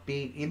more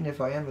upbeat, even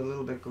if I am a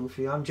little bit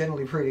goofy. I'm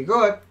generally pretty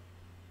good.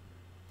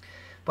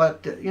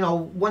 But, you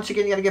know, once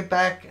again, you got to get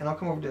back, and I'll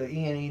come over to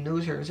E&E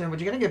News here in a second, but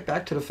you got to get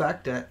back to the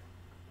fact that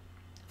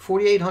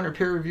 4,800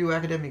 peer-reviewed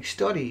academic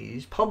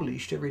studies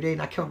published every day,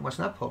 not counting what's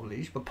not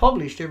published, but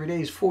published every day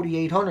is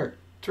 4,800.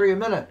 3 a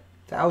minute.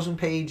 1,000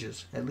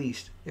 pages, at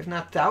least. If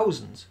not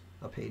thousands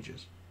of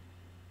pages.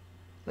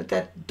 Let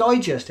that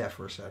digest that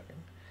for a second.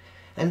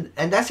 And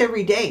that's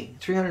every day,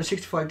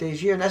 365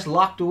 days a year, and that's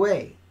locked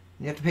away.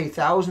 You have to pay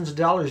thousands of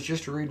dollars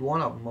just to read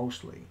one of them,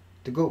 mostly.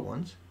 The good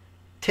ones.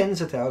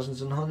 Tens of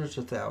thousands and hundreds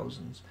of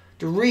thousands.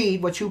 To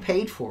read what you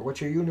paid for,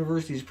 what your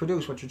universities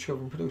produce, what your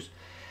children produce.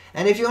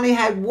 And if you only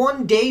had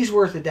 1 day's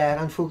worth of that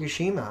on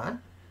Fukushima,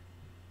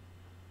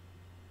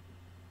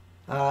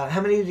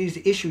 how many of these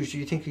issues do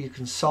you think you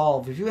can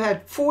solve? If you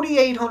had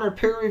 4,800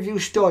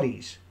 peer-reviewed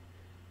studies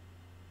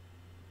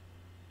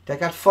that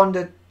got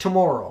funded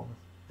tomorrow,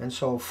 and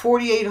so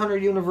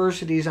 4,800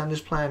 universities on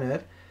this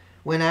planet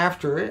went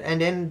after it, and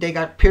then they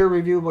got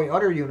peer-reviewed by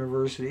other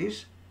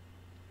universities,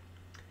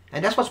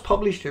 and that's what's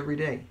published every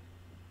day.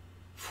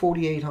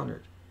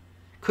 4,800.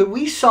 Could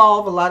we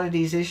solve a lot of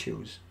these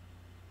issues?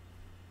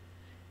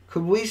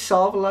 Could we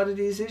solve a lot of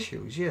these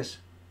issues? Yes.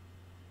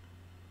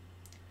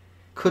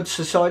 Could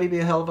society be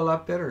a hell of a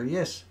lot better?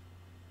 Yes.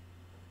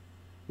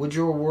 Would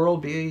your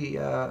world be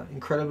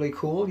incredibly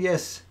cool?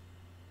 Yes.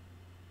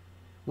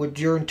 Would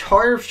your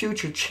entire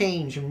future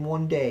change in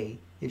one day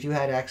if you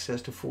had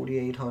access to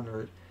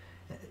 4,800,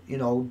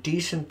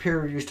 decent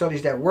peer-reviewed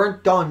studies that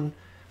weren't done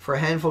for a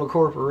handful of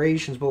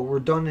corporations, but were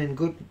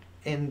done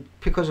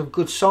because of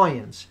good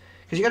science?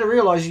 Because you got to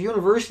realize the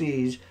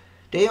universities,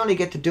 they only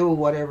get to do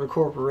whatever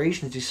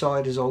corporations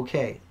decide is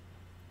okay.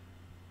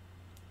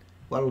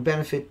 What will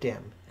benefit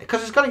them.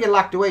 Because it's going to get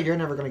locked away, you're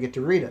never going to get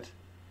to read it.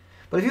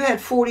 But if you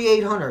had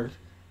 4,800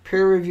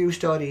 peer-reviewed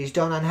studies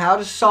done on how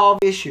to solve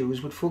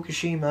issues with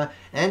Fukushima,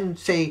 and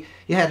say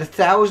you had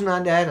 1,000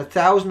 on that,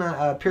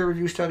 1,000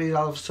 peer-reviewed studies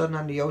all of a sudden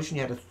on the ocean,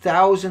 you had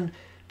 1,000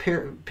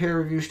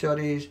 peer-reviewed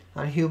studies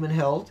on human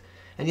health,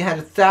 and you had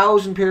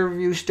 1,000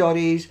 peer-reviewed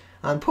studies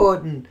on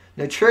putting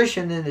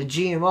nutrition in a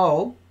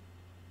GMO,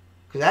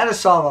 because that'll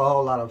solve a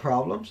whole lot of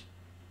problems,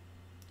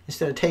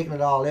 instead of taking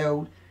it all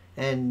out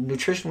and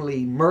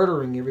nutritionally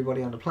murdering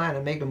everybody on the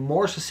planet, make them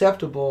more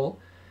susceptible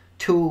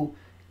to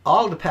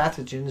all the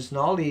pathogens and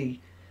all the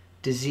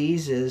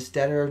diseases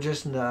that are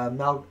just an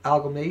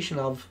amalgamation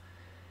of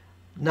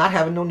not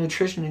having no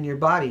nutrition in your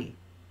body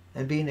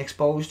and being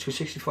exposed to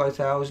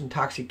 65,000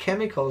 toxic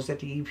chemicals that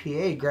the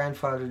EPA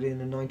grandfathered in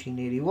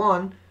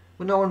 1981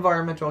 with no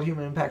environmental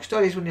human impact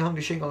studies when they hung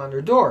the shingle on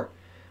their door.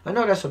 I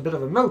know that's a bit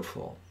of a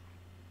mouthful.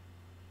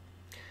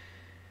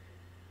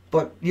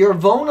 But you're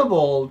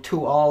vulnerable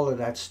to all of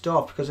that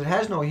stuff because it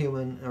has no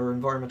human or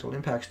environmental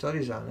impact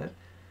studies on it.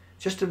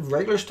 Just the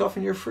regular stuff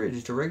in your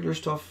fridge, the regular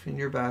stuff in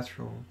your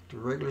bathroom, the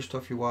regular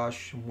stuff you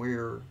wash and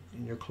wear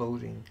in your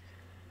clothing,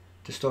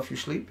 the stuff you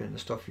sleep in, the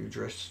stuff you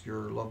dress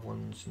your loved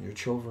ones and your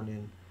children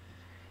in,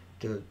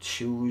 the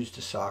shoes,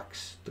 the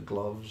socks, the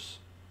gloves,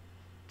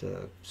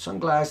 the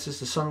sunglasses,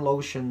 the sun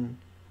lotion,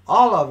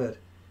 all of it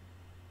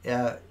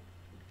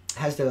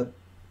has a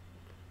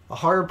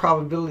higher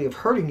probability of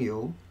hurting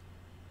you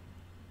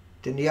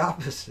than the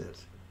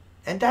opposite.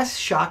 And that's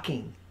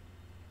shocking.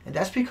 And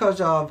that's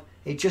because of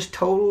a just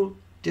total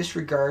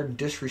disregard and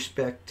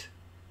disrespect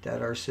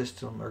that our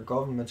system, our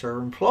governments, our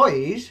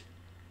employees,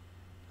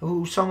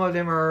 who some of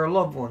them are our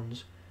loved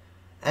ones,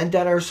 and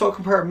that are so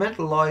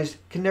compartmentalized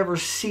can never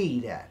see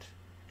that.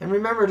 And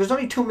remember, there's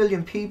only 2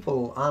 million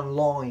people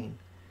online.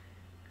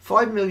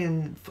 5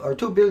 million or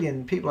 2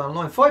 billion people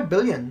online. 5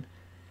 billion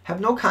have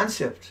no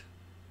concept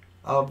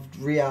of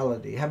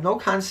reality, have no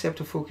concept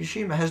of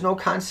Fukushima, has no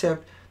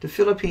concept the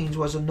Philippines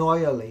was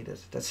annihilated,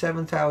 that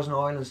 7,000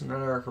 islands in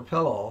an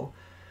archipelago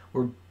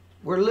were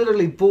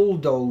literally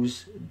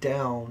bulldozed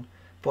down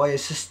by a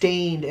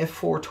sustained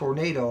F4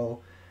 tornado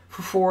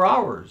for 4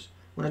 hours,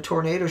 when a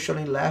tornado should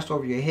only last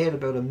over your head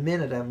about a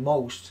minute at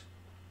most,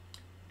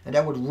 and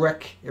that would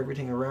wreck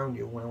everything around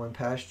you when it went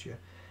past you.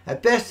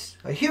 At best,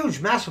 a huge,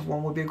 massive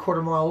one would be a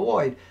 1/4 mile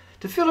wide.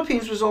 The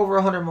Philippines was over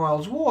 100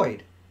 miles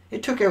wide.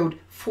 It took out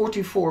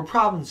 44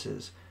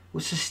 provinces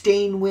with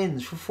sustained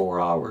winds for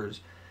 4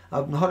 hours.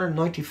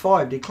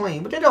 195 they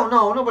claim, but they don't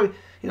know. Nobody,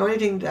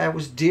 anything that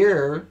was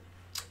there.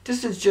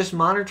 This is just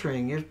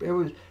monitoring. It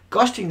was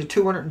gusting to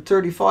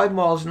 235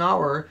 miles an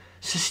hour,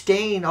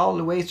 sustained all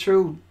the way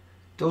through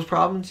those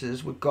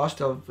provinces with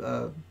gust of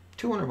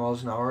 200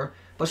 miles an hour,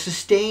 but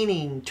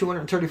sustaining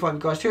 235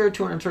 gust here,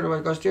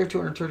 235 gust there,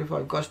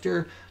 235 gust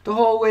there, the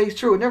whole way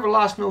through. It never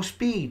lost no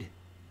speed.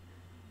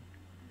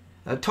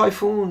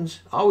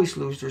 Typhoons always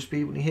lose their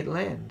speed when they hit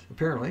land,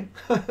 apparently.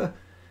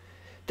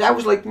 That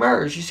was like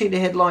Mars. You see the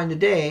headline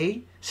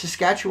today,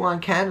 Saskatchewan,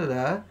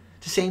 Canada,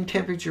 the same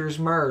temperature as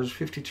Mars,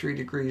 53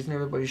 degrees, and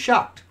everybody's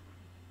shocked.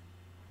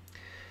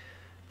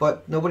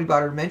 But nobody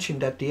bothered to mention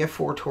that the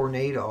F4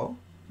 tornado,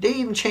 they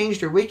even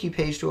changed their wiki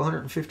page to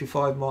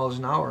 155 miles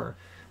an hour.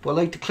 But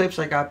like the clips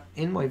I got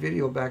in my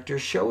video back there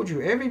showed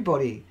you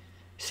everybody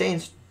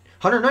saying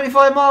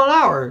 195 miles an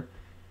hour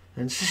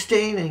and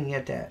sustaining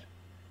at that.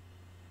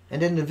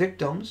 And then the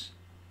victims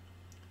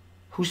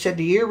who said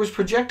the air was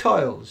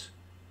projectiles.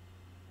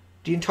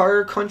 The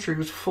entire country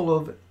was full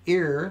of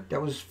air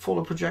that was full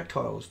of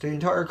projectiles. The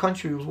entire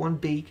country was one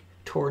big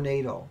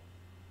tornado.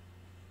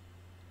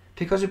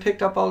 Because it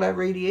picked up all that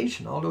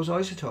radiation, all those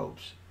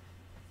isotopes.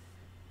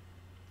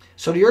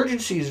 So the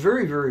urgency is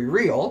very, very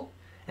real.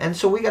 And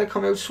so we got to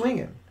come out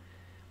swinging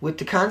with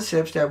the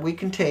concepts that we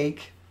can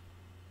take.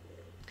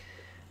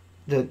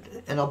 And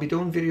I'll be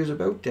doing videos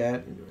about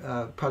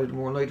that, probably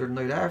more later the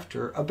night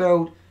after,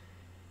 about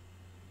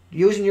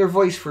using your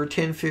voice for a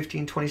 10,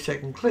 15,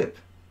 20-second clip.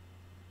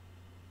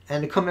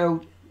 And to come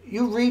out,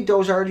 you read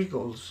those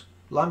articles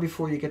long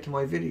before you get to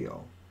my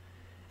video.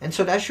 And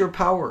so that's your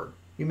power.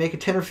 You make a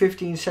 10 or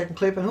 15-second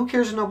clip, and who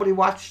cares if nobody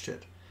watched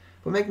it?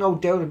 But make no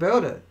doubt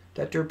about it,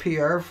 that their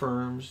PR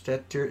firms,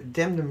 that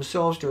them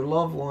themselves, their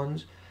loved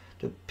ones,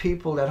 the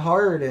people that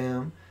hire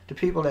them, the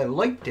people that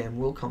like them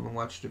will come and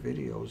watch the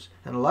videos.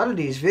 And a lot of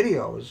these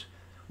videos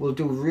will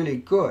do really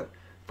good.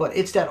 But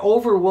it's that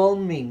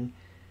overwhelming,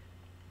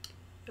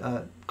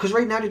 because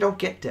right now they don't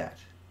get that.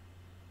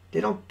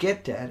 They don't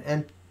get that.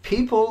 And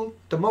People,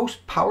 the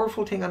most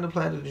powerful thing on the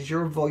planet is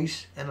your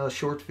voice and a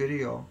short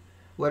video.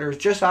 Whether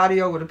it's just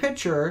audio with a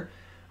picture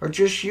or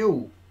just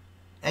you.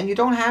 And you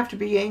don't have to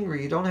be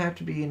angry, you don't have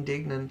to be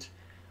indignant,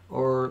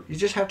 or you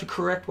just have to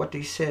correct what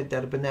they said,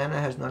 that a banana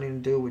has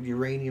nothing to do with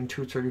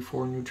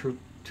uranium-234 and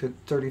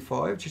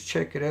U-235. Just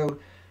check it out,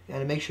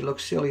 and it makes you look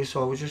silly,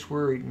 so I was just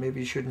worried maybe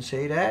you shouldn't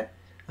say that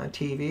on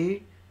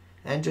TV.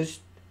 And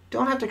just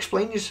don't have to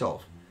explain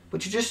yourself,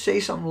 but you just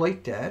say something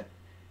like that,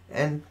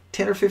 and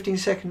 10 or 15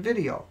 second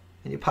video,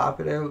 and you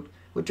pop it out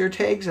with their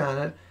tags on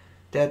it.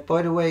 That,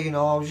 by the way, you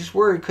know, I was just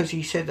worried because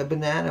he said the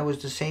banana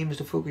was the same as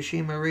the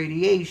Fukushima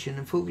radiation,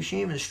 and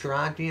Fukushima is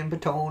strontium,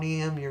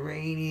 plutonium,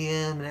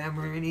 uranium, and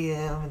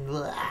ameridium, and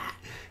blah.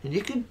 And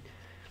you could,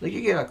 like,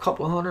 you get a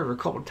couple of hundred or a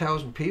couple of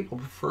thousand people,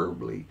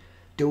 preferably,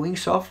 doing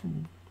stuff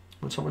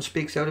when someone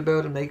speaks out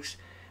about it, makes,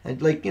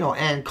 and like, you know,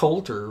 Ann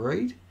Coulter,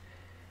 right?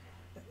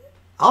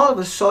 All of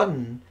a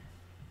sudden,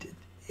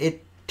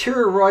 it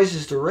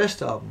terrorizes the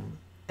rest of them,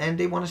 and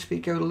they want to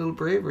speak out a little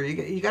braver.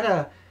 You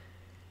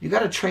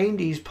gotta train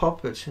these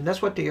puppets, and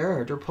that's what they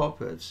are. They're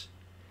puppets.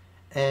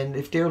 And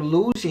if they're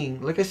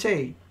losing, like I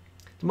say,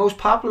 the most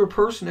popular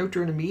person out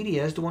there in the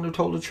media is the one who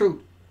told the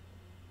truth.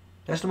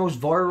 That's the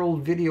most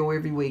viral video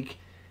every week,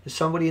 is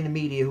somebody in the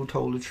media who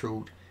told the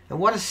truth. And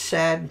what a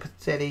sad and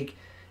pathetic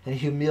and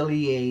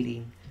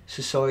humiliating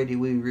society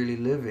we really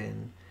live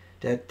in,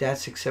 that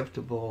that's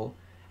acceptable,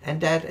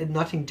 and that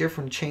nothing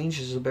different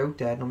changes about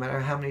that, no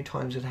matter how many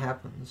times it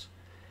happens.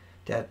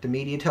 That the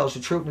media tells the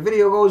truth and the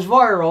video goes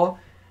viral,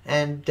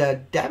 and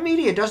that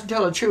media doesn't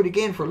tell the truth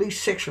again for at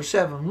least 6 or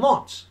 7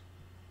 months,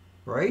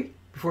 right?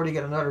 Before they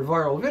get another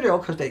viral video,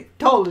 because they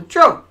told the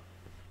truth.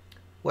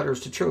 Whether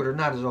it's the truth or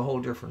not is a whole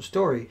different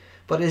story.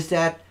 But it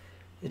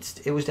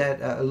was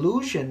that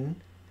illusion,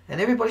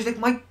 and everybody's like,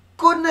 my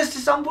goodness,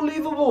 it's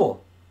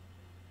unbelievable.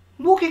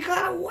 Look, you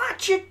gotta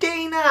watch it,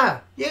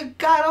 Dana. You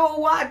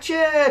gotta watch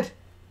it.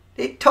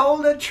 They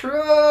told the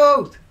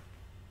truth.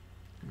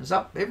 It's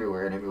up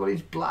everywhere, and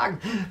everybody's blogging.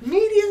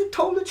 Media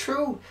told the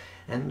truth.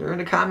 And they're in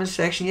the comments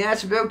section, yeah,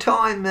 it's about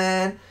time,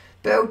 man.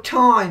 About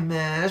time,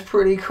 man. That's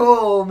pretty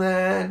cool,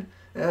 man.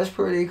 That's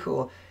pretty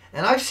cool.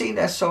 And I've seen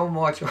that so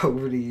much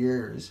over the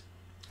years,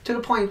 to the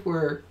point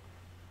where,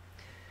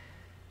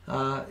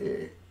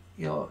 you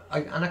know,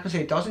 I'm not going to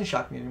say it doesn't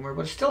shock me anymore,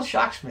 but it still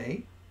shocks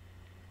me.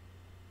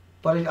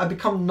 But I've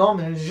become numb,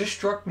 and it just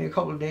struck me a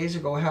couple of days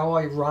ago how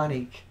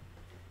ironic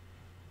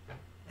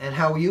and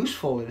how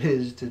useful it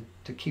is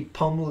to keep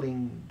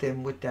pummeling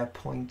them with that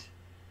point.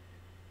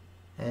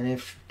 And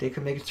if they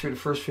could make it through the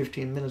first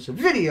 15 minutes of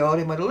video,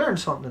 they might have learned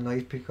something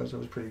tonight, because it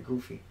was pretty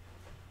goofy.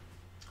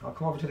 I'll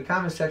come over to the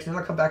comment section, and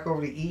I'll come back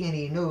over to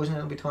E&E News, and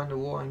it'll be time to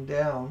wind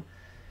down.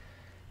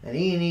 And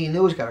E&E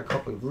News got a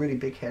couple of really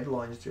big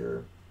headlines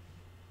there.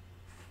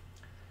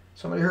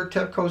 Somebody hurt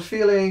TEPCO's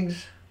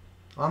feelings.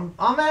 I'm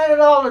at it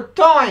all the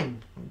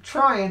time. I'm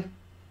trying.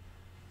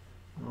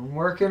 I'm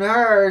working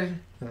hard.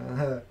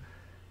 You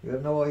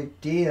have no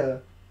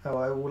idea how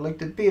I would like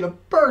to be the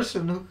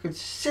person who could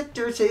sit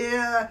there and say,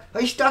 yeah,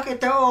 I stuck it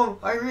to him.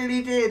 I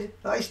really did.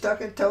 I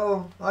stuck it to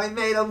him. I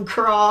made him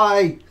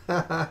cry.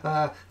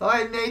 I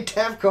made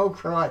TEPCO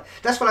cry.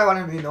 That's what I want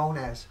to be known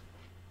as.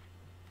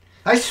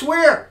 I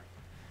swear.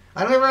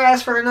 I'll never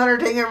ask for another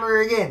thing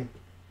ever again.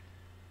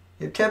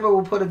 If TEPCO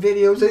will put a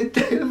video saying,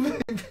 it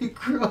made me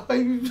cry.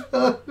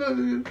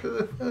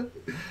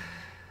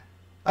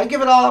 I'd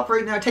give it all up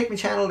right now. Take my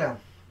channel down.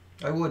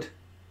 I would.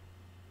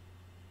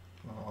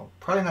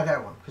 Probably not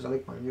that one, because I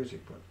like my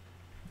music,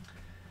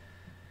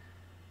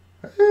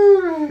 but...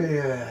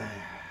 yeah.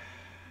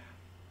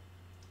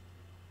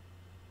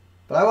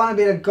 But I want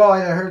to be the guy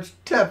that hurts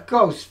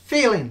TEPCO's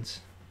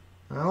feelings.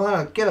 And I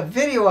want to get a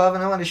video of it,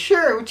 and I want to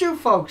share it with you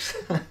folks.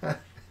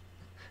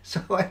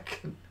 So I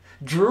can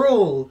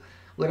drool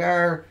with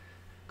our...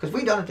 Because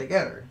we done it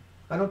together.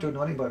 I don't do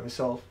nothing by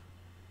myself.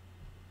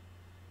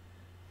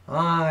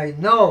 I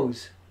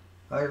knows.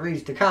 I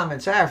reads the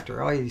comments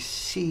after. I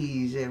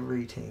sees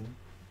everything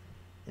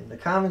in the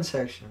comment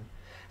section.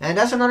 And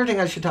that's another thing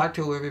I should talk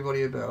to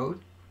everybody about,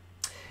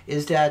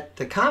 is that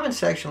the comment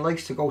section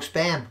likes to go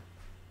spam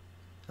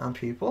on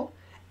people,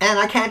 and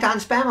I can't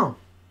unspam them,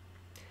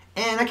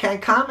 and I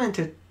can't comment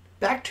it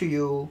back to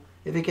you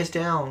if it gets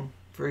down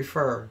very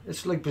far.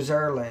 It's like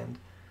bizarre land.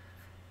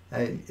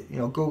 You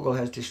know, Google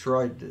has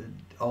destroyed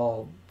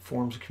all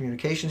forms of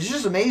communication. It's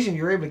just amazing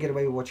you're able to get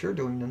away with what you're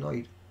doing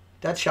tonight.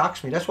 That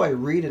shocks me. That's why I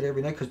read it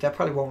every night, because that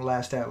probably won't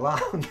last that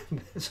long.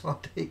 So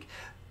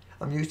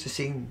I'm used to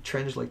seeing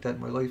trends like that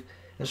in my life,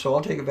 and so I'll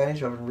take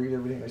advantage of it and read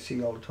everything I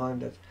see all the time.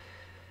 That,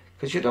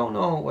 because you don't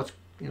know what's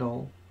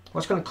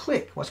going to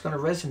click, what's going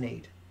to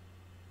resonate,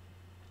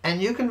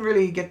 and you can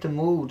really get the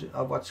mood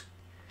of what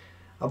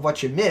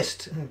you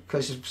missed.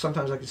 Because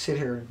sometimes I can sit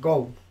here and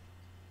go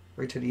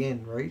right to the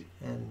end, right,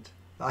 and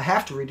I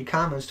have to read the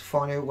comments to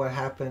find out what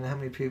happened, how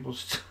many people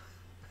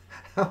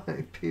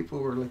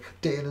were like,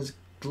 Dana's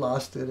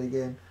lost it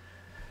again.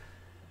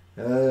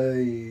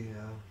 Yeah.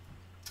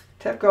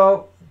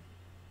 TEPCO's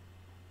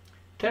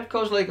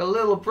like a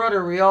little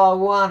brother we all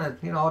wanted.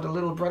 You know, the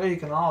little brother you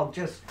can all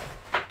just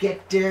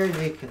get there,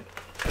 they can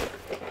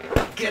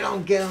get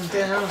them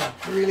down.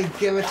 Really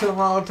give it to them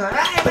all the time.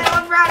 Hey,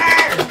 little brother!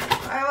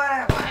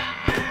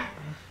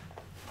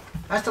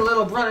 That's the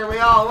little brother we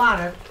all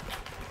wanted.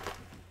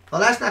 Well,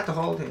 that's not the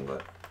whole thing,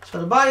 but so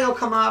the body will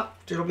come up.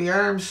 There'll be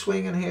arms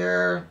swinging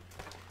here.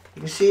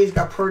 You can see he's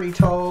got pretty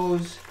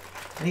toes,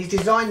 and he's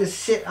designed to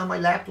sit on my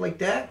lap like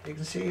that. You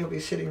can see he'll be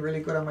sitting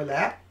really good on my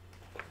lap.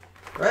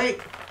 Right?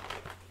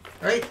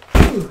 Right?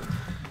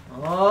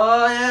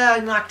 Oh yeah, I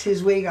knocked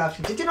his wig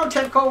off. Did you know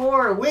Tedco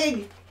wore a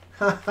wig?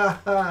 Ha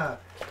ha ha.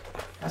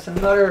 That's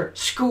another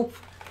scoop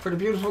for the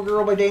beautiful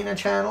girl by Dana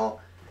channel.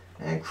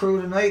 And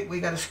crew tonight, we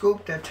got a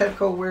scoop that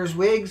Tedco wears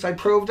wigs. I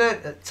proved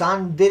it. It's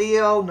on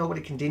video. Nobody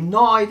can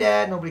deny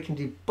that. Nobody can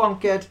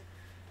debunk it.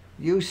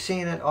 You've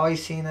seen it. I've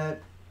seen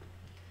it.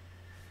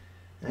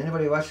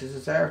 Anybody who watches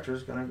this after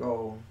is going to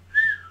go,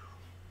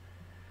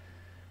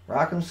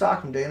 rock 'em,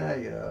 sock 'em, Dana.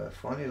 You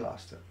finally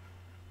lost it.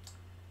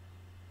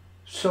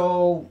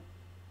 So,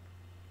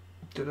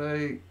 did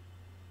I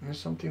miss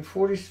something?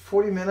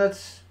 40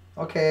 minutes.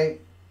 Okay.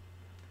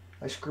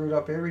 I screwed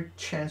up every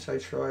chance I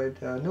tried.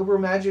 Nuber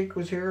Magic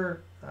was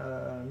here.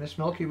 Miss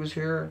Milky was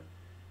here.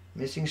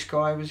 Missing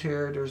Sky was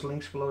here. There's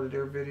links below to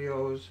their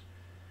videos.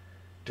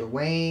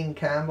 Dwayne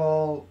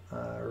Campbell,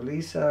 or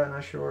Lisa, I'm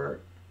not sure.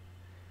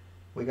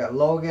 We got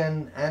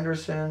Logan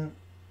Anderson.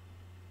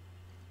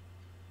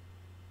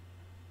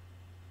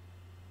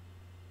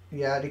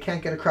 Yeah, they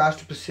can't get across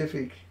the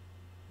Pacific,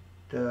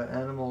 the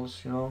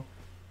animals, you know.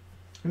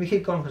 Let me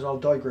keep going because I'll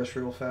digress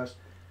real fast.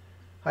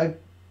 Hi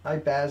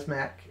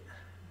Bazmac.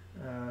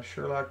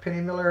 Sherlock.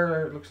 Penny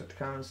Miller, looks like the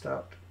comment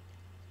stopped.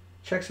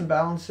 Checks and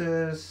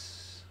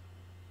Balances.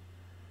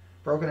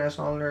 Broken Ass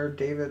Owner.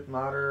 David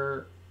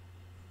Motter.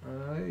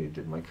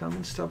 Did my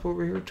comment stop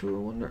over here too? I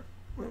wonder.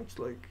 Looks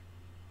like.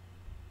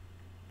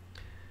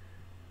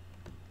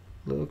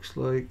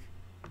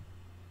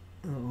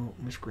 Oh,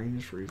 my screen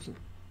is freezing.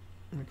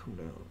 Let me come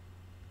down.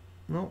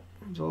 No,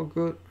 it's all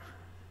good.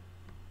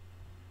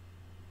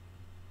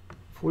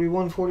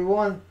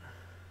 41.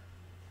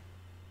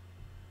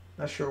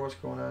 Not sure what's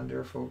going on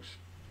there, folks.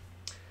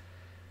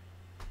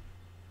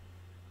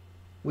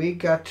 We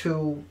got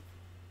to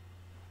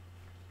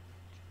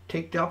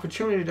take the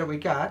opportunity that we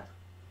got,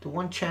 the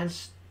one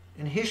chance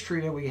in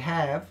history that we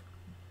have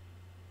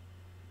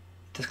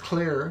to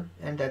clear,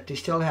 and that they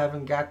still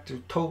haven't got the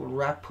total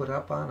wrap put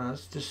up on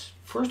us. This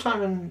first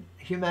time in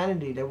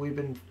humanity that we've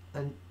been,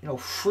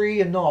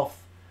 free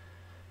enough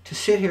to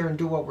sit here and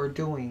do what we're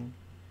doing.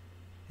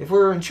 If we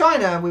were in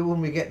China, we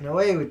wouldn't be getting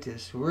away with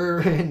this. If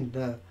we're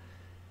in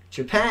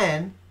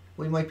Japan,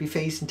 we might be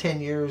facing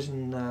 10 years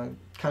in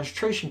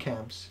concentration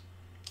camps.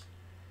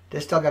 They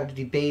still got to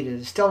debate it.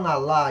 It's still not a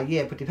law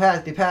yet, but they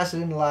passed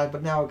it in the law,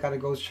 but now it got to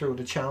go through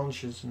the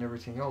challenges and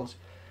everything else.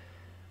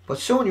 But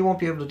soon you won't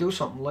be able to do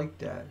something like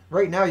that.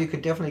 Right now you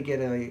could definitely get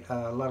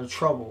a lot of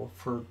trouble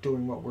for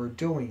doing what we're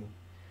doing.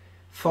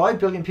 5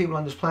 billion people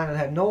on this planet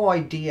have no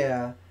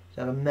idea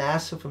that a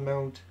massive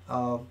amount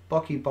of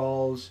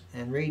buckyballs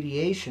and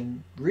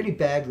radiation, really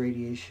bad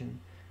radiation.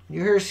 When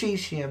you hear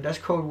cesium, that's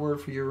code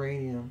word for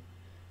uranium.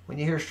 When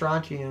you hear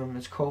strontium,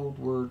 it's code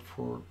word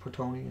for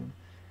plutonium.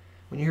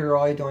 When you hear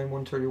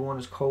iodine-131,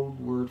 it's code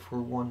word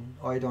for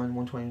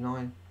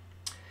iodine-129.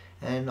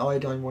 And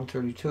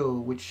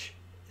iodine-132, which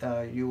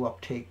you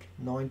uptake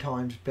 9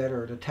 times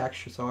better, the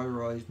texture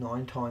thyroids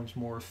 9 times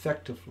more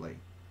effectively.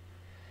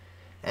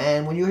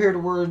 And when you hear the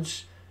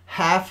words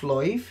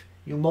half-life,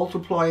 you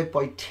multiply it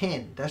by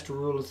 10. That's the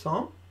rule of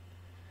thumb.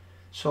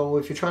 So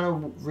if you're trying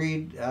to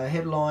read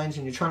headlines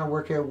and you're trying to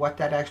work out what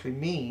that actually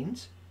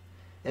means,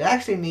 it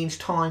actually means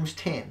times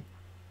 10.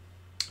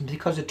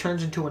 Because it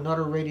turns into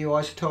another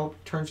radioisotope,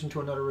 turns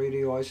into another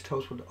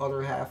radioisotopes with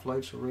other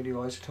half-lives of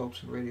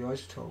radioisotopes and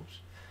radioisotopes.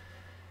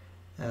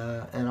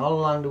 And all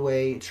along the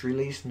way, it's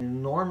released an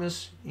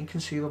enormous,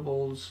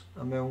 inconceivable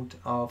amount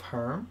of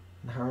harm,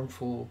 and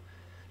harmful,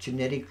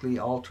 genetically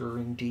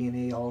altering,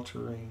 DNA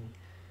altering,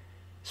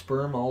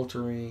 sperm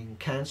altering,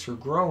 cancer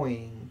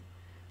growing,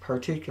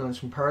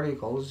 particulates and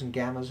particles, and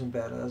gammas and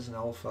betas and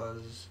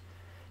alphas.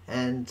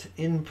 And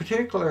in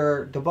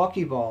particular, the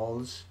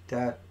buckyballs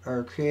that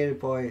are created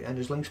by, and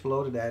there's links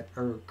below to that,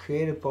 are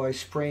created by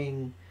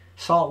spraying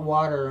salt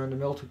water on the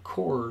melted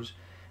cores.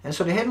 And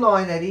so the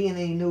headline at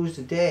E&E News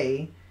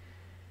Today,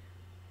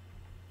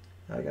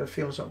 I got a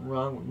feeling something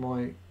wrong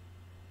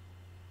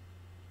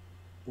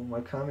with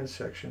my comment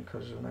section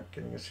because I'm not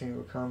getting a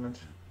single comment.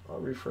 I'll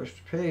refresh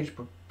the page,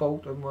 but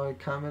both of my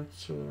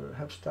comments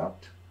have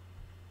stopped.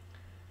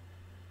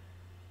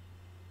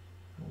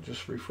 I'll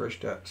just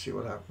refresh that, see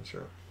what happens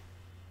here.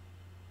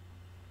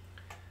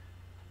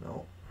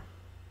 No.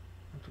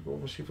 I have to go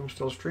over and see if I'm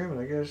still streaming,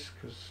 I guess,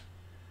 because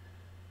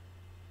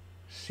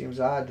it seems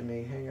odd to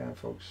me. Hang on,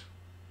 folks.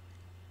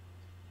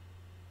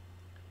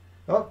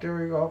 Oh, there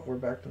we go. We're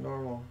back to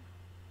normal.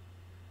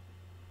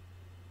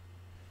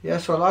 Yeah,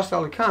 so I lost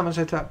all the comments.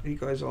 I thought you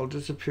guys all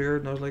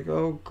disappeared, and I was like,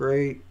 oh,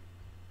 great.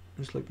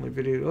 It's like my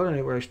video the other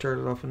night where I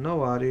started off with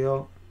no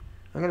audio.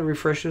 I'm going to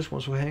refresh this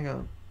one, so hang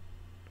on.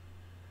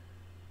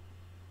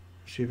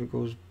 See if it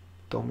goes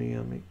dummy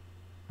on me.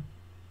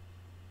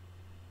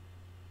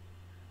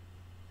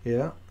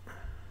 Yeah.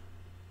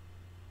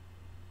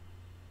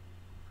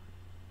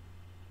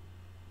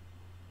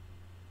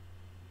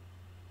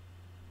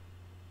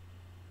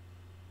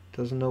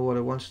 Doesn't know what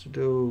it wants to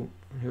do.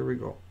 Here we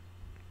go.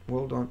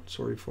 Well done.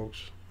 Sorry,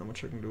 folks. Not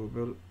much I can do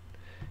about it.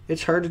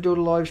 It's hard to do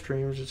the live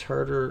streams. It's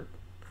harder.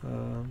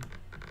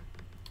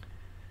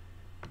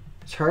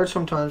 It's hard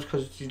sometimes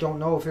because you don't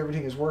know if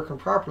everything is working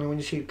properly. When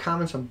you see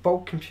comments on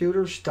both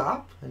computers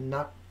stop and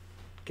not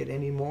get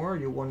any more,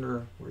 you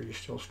wonder where you're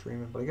still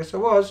streaming. But I guess I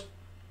was.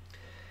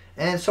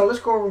 And so let's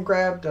go over and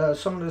grab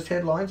some of those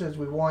headlines as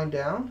we wind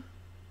down.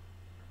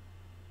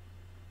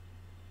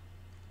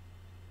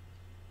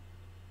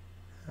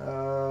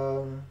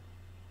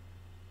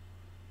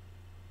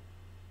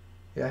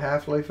 Yeah,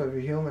 half-life of a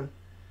human.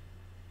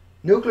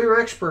 Nuclear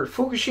expert.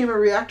 Fukushima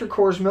reactor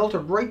cores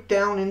melted right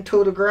down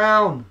into the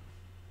ground.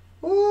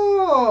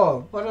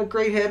 Oh, what a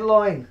great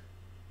headline.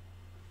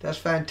 That's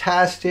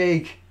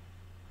fantastic.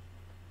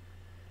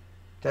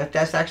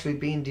 That's actually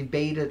being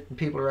debated and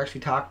people are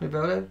actually talking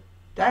about it.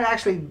 That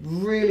actually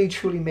really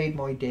truly made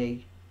my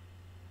day.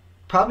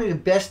 Probably the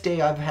best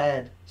day I've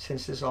had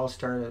since this all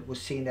started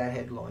was seeing that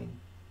headline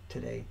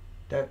tonight.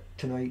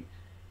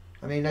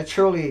 I mean, that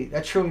truly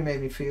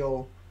made me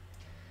feel,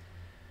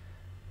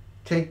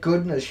 thank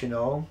goodness, you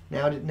know.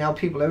 Now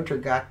people out there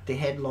got the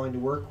headline to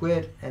work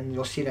with, and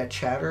you'll see that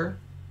chatter.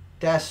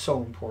 That's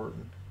so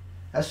important.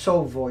 That's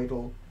so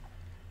vital.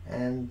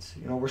 And,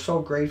 you know, we're so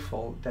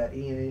grateful that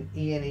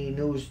E&E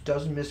News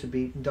doesn't miss a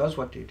beat and does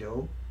what they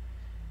do.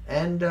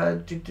 And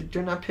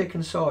they're not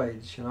picking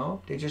sides, you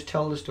know. They just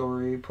tell the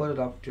story, put it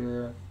up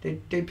there.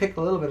 They pick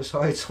a little bit of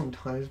sides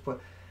sometimes, but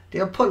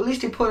at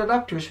least they put it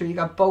up there so you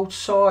got both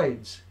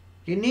sides.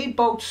 You need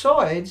both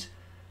sides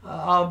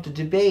of the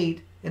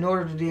debate in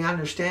order to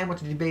understand what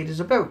the debate is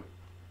about.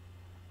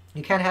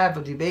 You can't have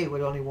a debate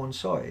with only one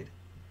side.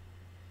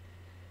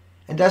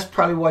 And that's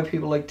probably why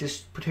people like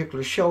this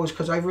particular show, is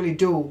because I really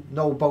do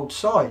know both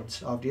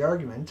sides of the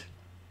argument.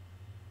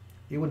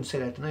 You wouldn't say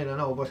that tonight, I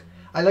know, but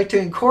I like to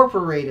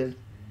incorporate it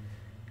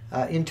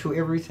into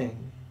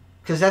everything,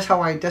 because that's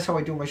how I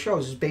do my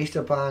shows. Is based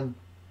upon,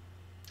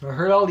 I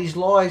heard all these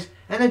lies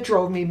and it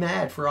drove me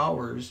mad for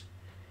hours,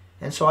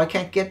 and so I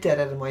can't get that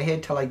out of my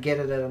head till I get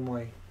it out of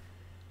my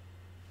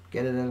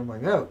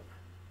mouth.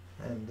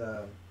 And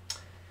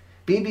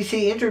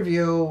BBC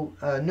interview,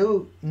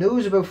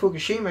 news about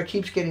Fukushima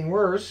keeps getting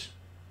worse.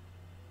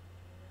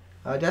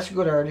 That's a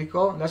good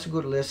article. That's a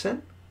good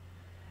listen.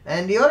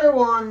 And the other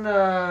one,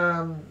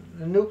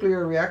 the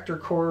nuclear reactor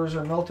cores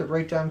are melted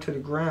right down to the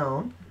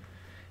ground.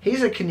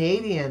 He's a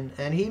Canadian,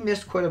 and he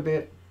missed quite a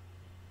bit.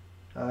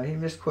 And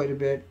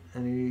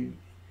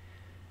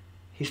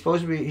he's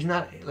supposed to be. He's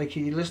not, like,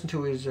 you listen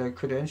to his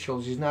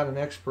credentials. He's not an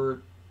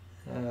expert,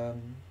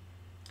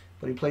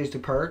 but he plays the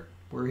part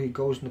where he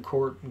goes into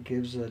court and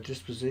gives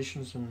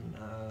dispositions in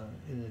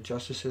the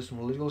justice system,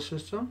 the legal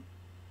system.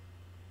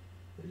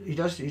 He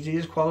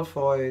is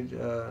qualified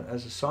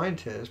as a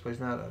scientist, but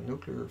he's not a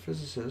nuclear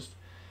physicist.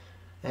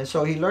 And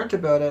so he learnt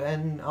about it,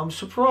 and I'm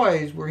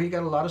surprised where he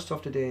got a lot of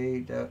stuff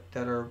today that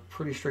are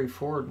pretty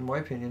straightforward, in my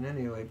opinion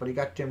anyway, but he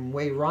got them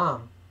way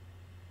wrong.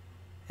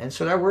 And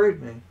so that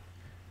worried me.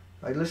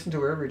 I listened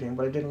to everything,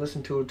 but I didn't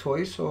listen to it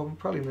twice, so I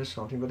probably missed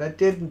something. But that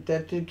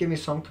did give me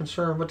some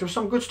concern. But there's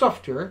some good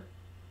stuff there.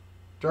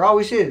 There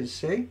always is,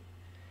 see?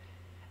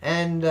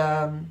 And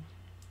I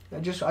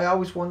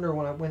always wonder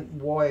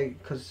why,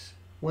 because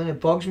when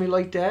it bugs me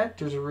like that,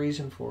 there's a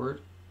reason for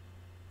it.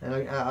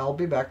 And I'll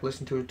be back,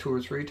 listen to it 2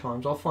 or 3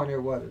 times. I'll find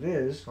out what it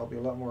is. I'll be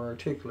a lot more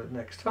articulate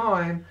next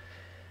time.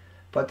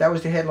 But that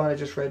was the headline I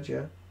just read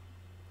you.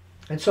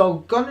 And so,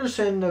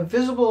 Gunderson,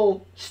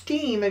 visible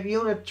steam at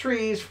Unit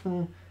 3 is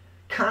from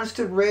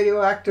constant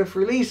radioactive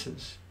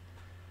releases.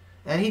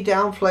 And he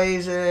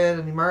downplays it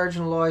and he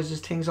marginalizes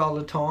things all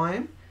the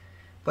time.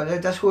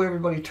 But that's who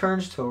everybody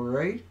turns to,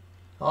 right?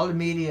 All the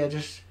media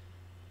just,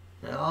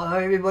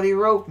 everybody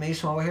wrote me,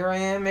 so here I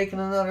am making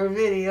another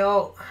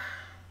video.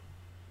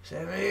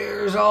 7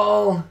 years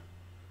old.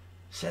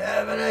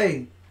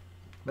 70.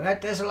 Been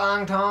at this a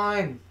long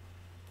time.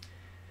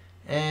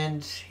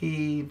 And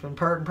he, in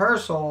part and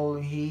parcel,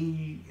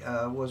 he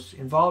was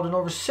involved in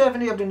over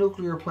 70 of the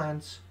nuclear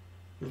plants.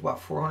 There's what,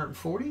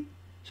 440?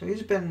 So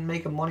he's been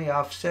making money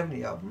off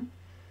 70 of them.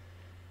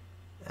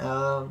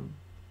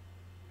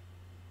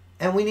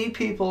 And we need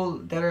people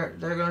that are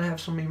going to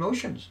have some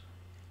emotions.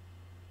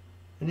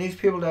 And these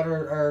people that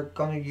are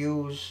going to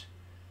use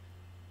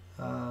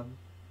their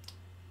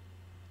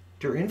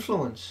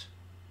influence,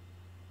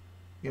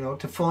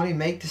 to finally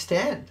make the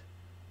stand.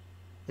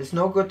 It's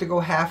no good to go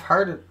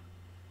half-hearted.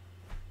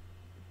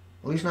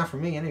 At least not for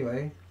me,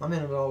 anyway. I'm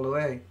in it all the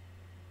way.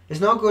 It's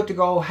no good to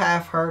go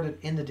half-hearted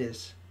into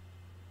this,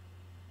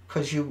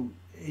 because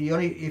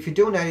if you're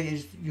doing that,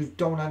 you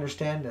don't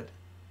understand it,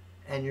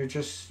 and you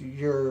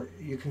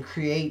can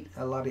create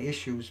a lot of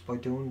issues by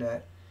doing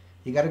that.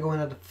 You got to go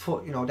into the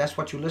foot. That's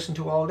what you listen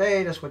to all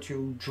day. That's what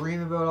you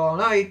dream about all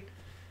night.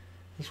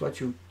 That's what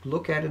you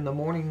look at in the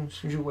morning as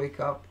soon as you wake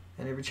up,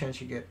 and every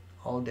chance you get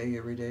all day,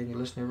 every day, and you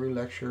listen to every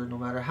lecture, no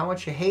matter how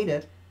much you hate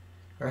it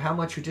or how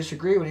much you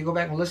disagree with it, you go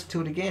back and listen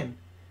to it again.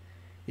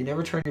 You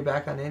never turn your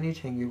back on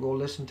anything. You go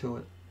listen to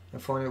it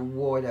and find out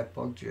why that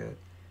bugged you,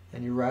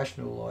 and you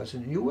rationalize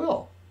it, and you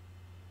will.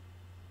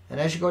 And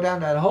as you go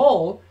down that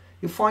hole,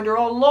 you find they're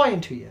all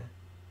lying to you.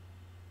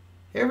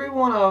 Every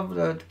one of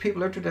the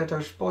people out there that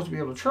they're supposed to be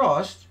able to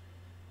trust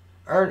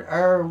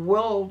are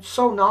well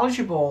so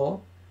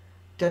knowledgeable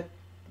that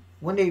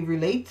when they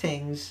relate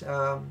things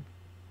and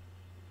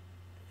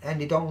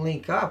they don't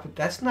link up,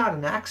 that's not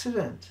an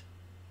accident.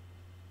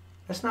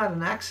 That's not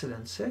an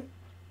accident, see?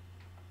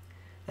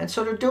 And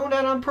so they're doing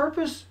that on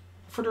purpose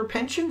for their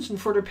pensions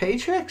and for their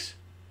paychecks.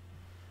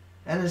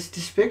 And it's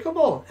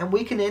despicable. And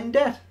we can end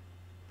that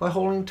by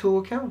holding to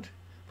account,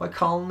 by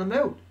calling them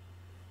out.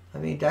 I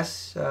mean,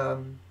 that's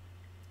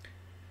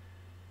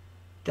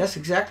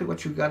exactly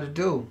what you got to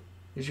do.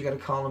 Is you got to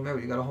call them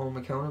out. You got to hold them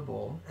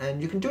accountable,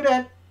 and you can do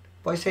that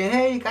by saying,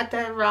 "Hey, you got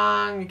that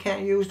wrong. You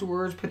can't use the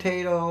words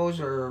potatoes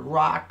or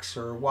rocks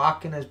or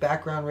walking as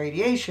background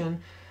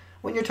radiation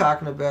when you're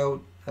talking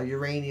about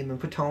uranium and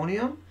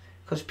plutonium,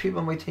 because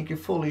people might think you're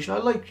foolish. And I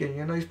like you. And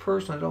you're a nice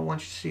person. I don't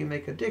want you to see you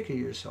make a dick of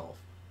yourself."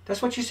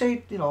 That's what you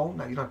say. You know,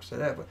 no, you don't have to say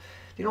that, but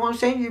you know what I'm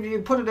saying.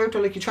 You put it out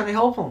there like you're trying to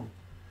help them,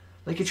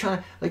 like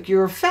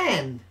you're a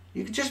fan.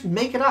 You can just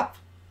make it up,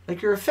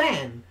 like you're a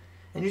fan.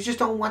 And you just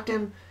don't want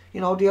them,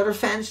 you know, the other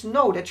fans to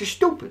know that you're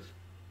stupid.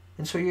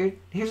 And so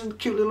here's a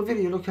cute little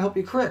video to help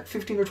you correct,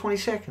 15 or 20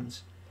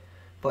 seconds.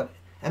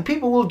 And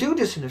people will do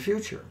this in the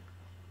future.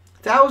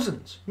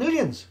 Thousands,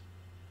 millions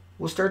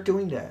will start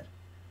doing that.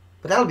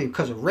 But that'll be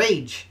because of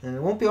rage. And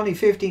it won't be only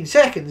 15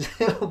 seconds.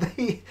 It'll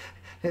be,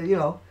 you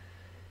know,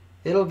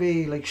 it'll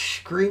be like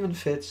screaming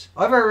fits.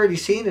 I've already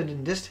seen it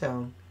in this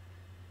town.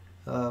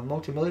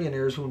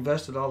 Multimillionaires who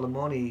invested all the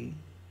money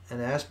and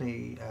asked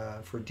me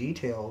for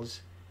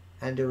details.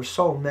 And they were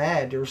so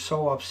mad, they were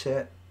so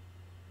upset,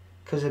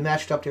 because it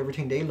matched up to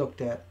everything they looked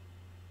at.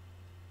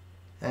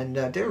 And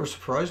they were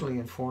surprisingly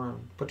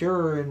informed, but they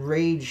were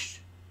enraged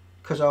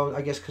because I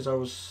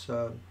was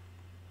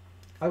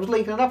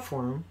linking it up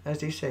for them, as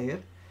they say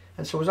it,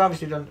 and so it was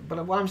obviously done.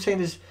 But what I'm saying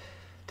is,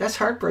 that's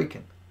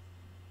heartbreaking.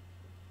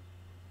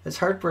 It's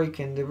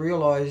heartbreaking to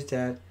realize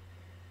that,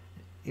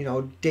 you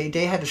know,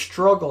 they had to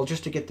struggle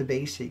just to get the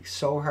basics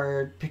so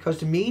hard because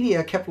the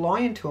media kept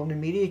lying to them. The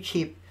media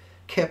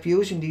kept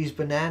using these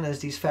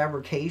bananas, these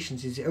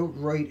fabrications, these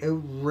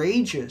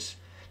outrageous,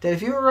 that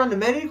if you were on the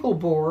medical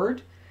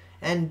board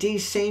and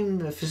these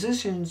same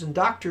physicians and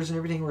doctors and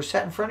everything were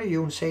sat in front of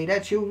you and say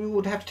that, you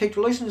would have to take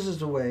their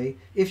licenses away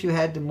if you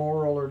had the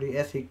moral or the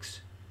ethics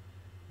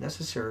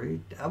necessary.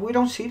 We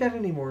don't see that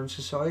anymore in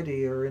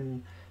society or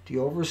in the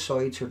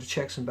oversights or the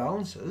checks and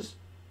balances.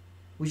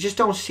 We just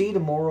don't see the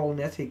moral and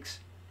ethics.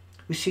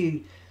 We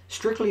see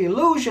strictly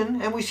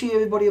illusion, and we see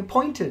everybody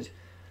appointed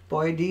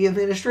by the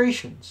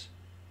administrations.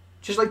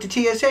 Just like the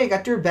TSA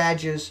got their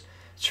badges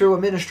through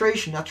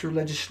administration, not through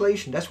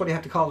legislation. That's why they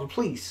have to call the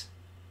police.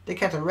 They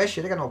can't arrest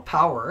you. They got no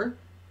power.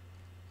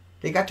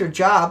 They got their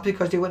job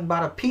because they went and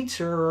bought a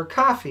pizza or a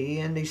coffee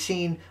and they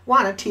seen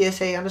wanted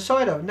TSA on the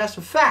side of it. And that's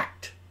a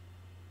fact.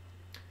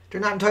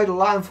 They're not entitled to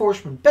law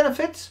enforcement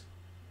benefits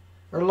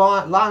or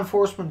law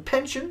enforcement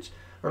pensions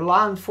or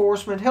law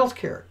enforcement health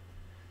care.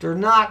 They're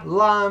not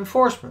law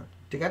enforcement.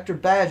 They got their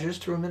badges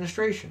through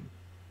administration.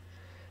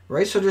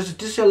 Right? So there's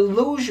this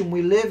illusion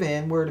we live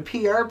in where the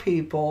PR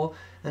people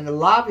and the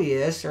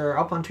lobbyists are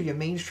up onto your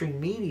mainstream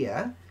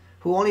media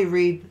who only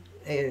read,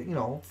 you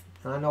know,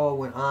 and I know I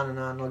went on and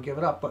I'll give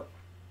it up, but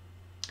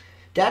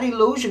that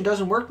illusion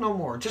doesn't work no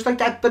more. Just like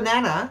that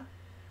banana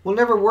will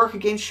never work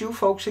against you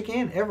folks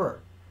again, ever.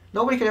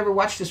 Nobody could ever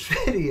watch this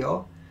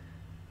video,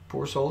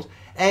 poor souls,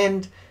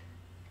 and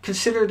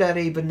consider that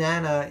a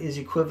banana is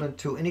equivalent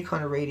to any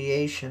kind of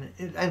radiation,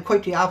 and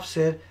quite the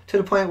opposite, to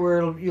the point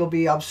where you'll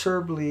be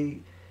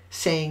absurdly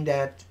saying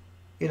that,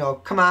 you know,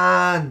 come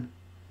on,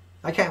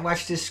 I can't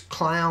watch this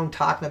clown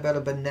talking about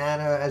a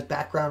banana as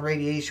background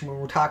radiation when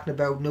we're talking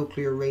about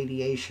nuclear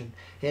radiation.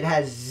 It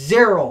has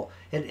zero.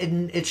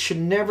 It should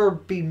never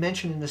be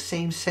mentioned in the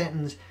same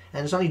sentence,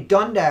 and it's only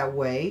done that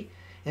way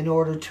in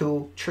order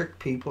to trick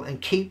people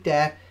and keep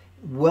that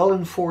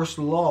well-enforced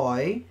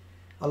lie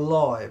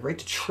alive, right?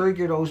 To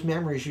trigger those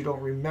memories you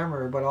don't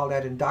remember about all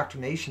that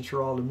indoctrination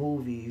through all the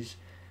movies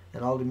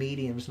and all the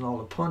mediums and all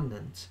the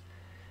pundits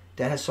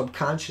that has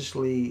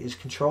subconsciously is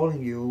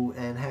controlling you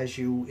and has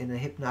you in a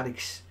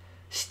hypnotic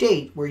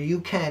state where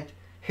you can't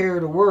hear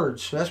the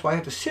words. So that's why I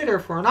have to sit there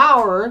for an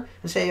hour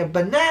and say a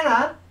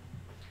banana,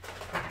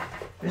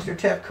 Mr.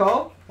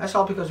 Tepco. That's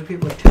all because of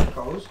people like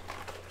Tepco's.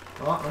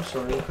 Oh, I'm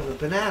sorry, because of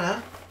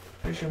banana.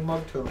 Here's your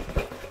mug too.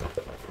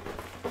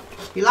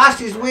 He lost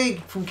his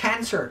wig from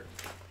cancer.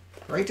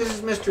 Right, this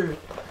is Mr.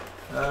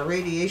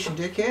 Radiation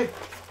Dickhead.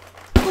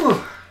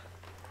 Whew.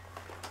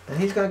 And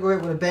he's going to go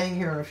out with a bang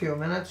here in a few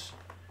minutes.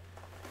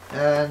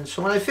 And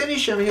so when I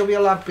finish him, he'll be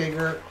a lot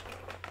bigger.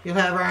 He'll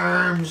have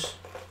arms.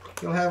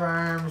 He'll have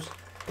arms.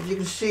 As you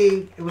can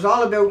see, it was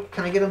all about,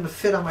 can I get him to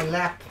fit on my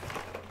lap?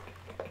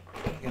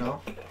 You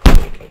know.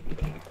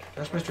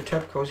 That's Mr.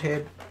 Tepco's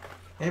head.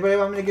 Anybody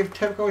want me to give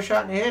Tevko a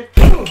shot in the head?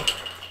 Ooh.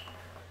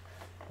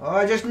 Oh,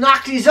 I just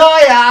knocked his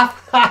eye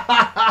off.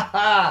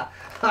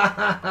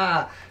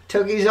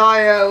 Took his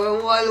eye out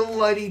with one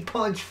whitey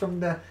punch from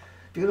the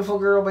Beautiful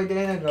Girl by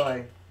Dana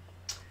guy,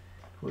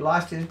 who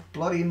lost his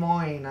bloody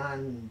mind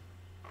on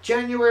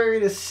January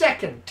the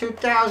 2nd,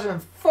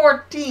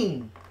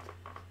 2014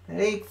 at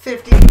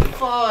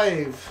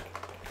 8:55.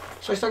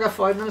 So I still got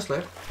 5 minutes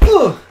left.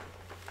 Ugh.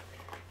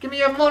 Give me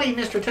your money,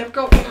 Mr.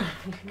 Tevko.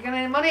 You got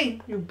any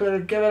money? You better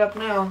give it up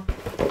now.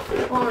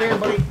 Come over here,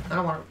 buddy. I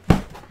don't want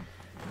it.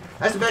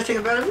 That's the best thing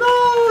about it.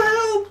 No,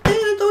 help!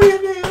 Dana, don't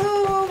hit me!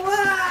 Oh,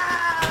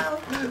 wow!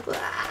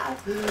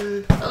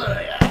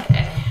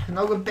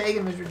 No good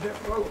begging, Mr.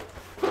 Tevko.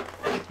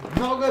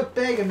 No good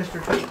begging, Mr.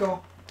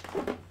 Tevko.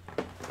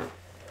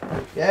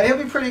 Yeah,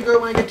 he'll be pretty good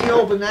when I get the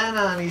old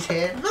banana on his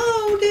head.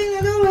 No,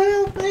 Dana, don't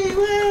help me!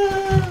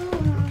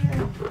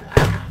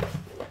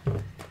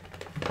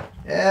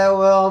 Yeah,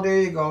 well, there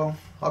you go.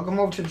 I'll come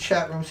over to the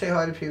chat room, say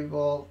hi to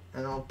people,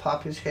 and I'll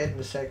pop his head in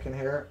a second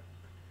here,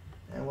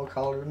 and we'll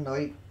call it a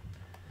night.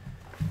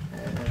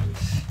 And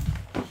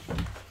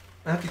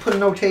I have to put a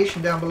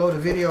notation down below the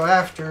video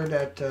after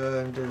that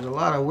there's a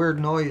lot of weird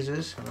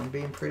noises, and I'm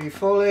being pretty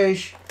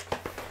foolish.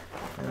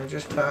 And I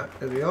just thought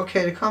it'd be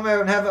okay to come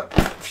out and have a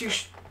few...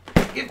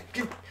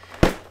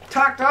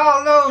 talk to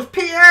all those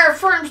PR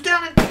firms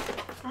down in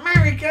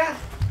America.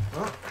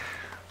 Oh.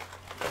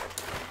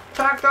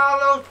 Talk to all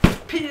those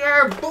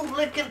PR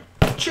bootlicking,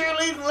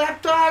 cheerleading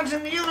lapdogs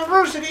in the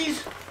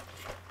universities.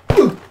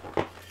 I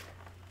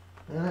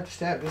have to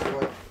stab this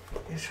boy.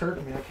 It's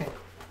hurting me. I can't.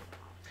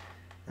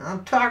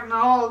 I'm talking to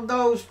all of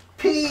those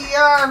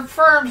PR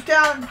firms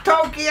down in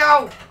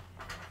Tokyo.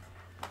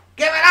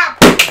 Give it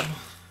up.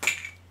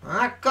 I'm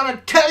not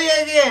gonna tell you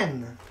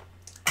again.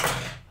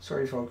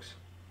 Sorry, folks.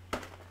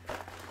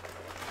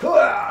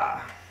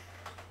 I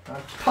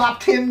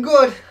popped him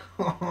good.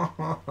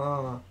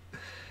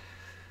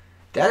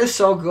 That is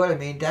so good. I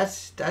mean,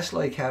 that's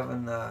like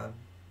having, I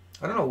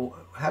don't know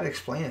how to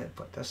explain it,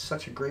 but that's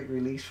such a great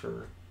release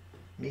for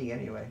me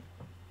anyway.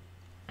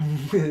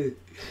 I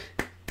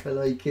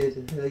like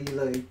it. I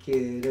like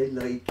it. I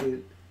like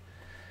it.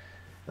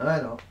 I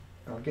know.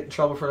 I'll get in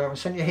trouble for that. I'll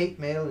send you hate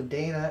mail to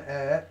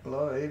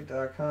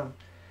dana@live.com.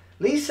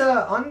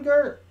 Lisa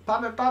Unger,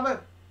 pop it.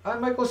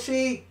 I'm Michael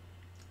C.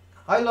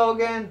 Hi,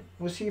 Logan.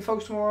 We'll see you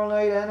folks tomorrow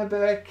night. Anna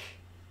Beck,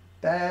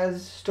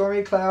 Baz,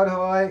 Stormy Cloud,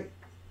 hi.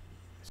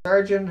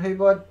 Sergeant, hey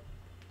bud.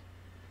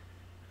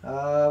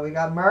 We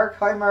got Mark.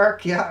 Hi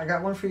Mark. Yeah, I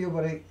got one for you,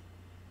 buddy.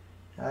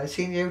 I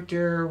seen you out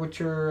there with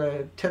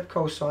your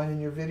Tevko sign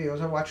in your videos.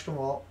 I watched them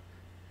all.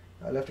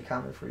 I left a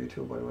comment for you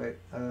too, by the way.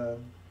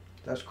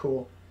 That's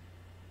cool.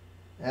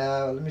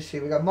 Let me see.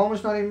 We got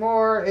Moments Not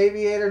Anymore,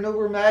 Aviator,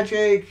 Nuber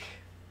Magic,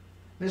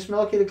 Miss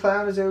Milky the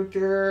Clown is out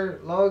there,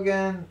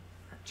 Logan,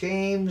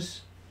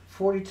 James,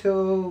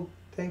 42.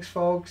 Thanks,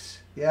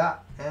 folks. Yeah,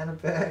 Anna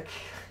Beck.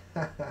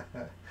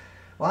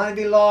 Wanna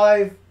Be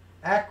Live,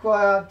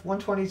 Aqua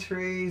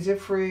 123,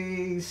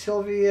 Zipfree,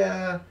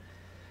 Sylvia.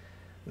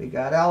 We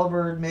got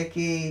Albert,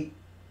 Mickey,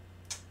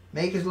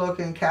 Make Is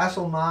Looking,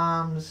 Castle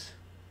Moms.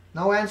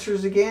 No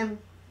answers again?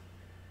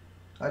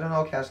 I don't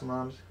know, Castle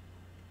Moms.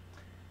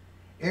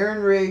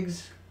 Aaron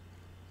Riggs,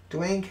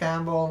 Dwayne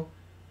Campbell.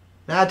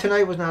 Nah,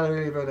 tonight was not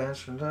really about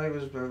answering. Tonight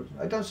was about,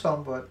 I done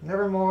some, but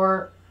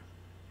Nevermore.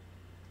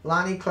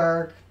 Lonnie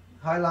Clark.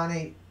 Hi,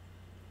 Lonnie.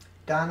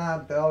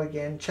 Donna Bell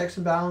again. Checks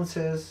and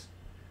Balances.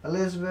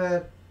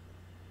 Elizabeth.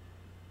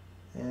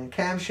 And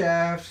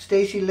Camshaft.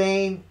 Stacy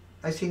Lane.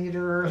 I seen you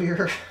there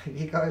earlier.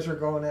 You guys were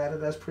going at it.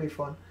 That's pretty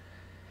fun.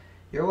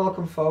 You're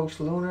welcome, folks.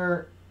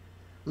 Lunar.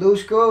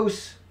 Loose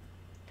Goose.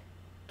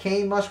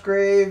 Kane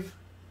Musgrave.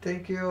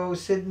 Thank you.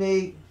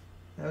 Sydney.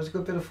 That was a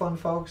good bit of fun,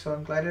 folks. So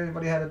I'm glad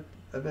everybody had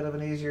a bit of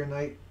an easier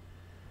night.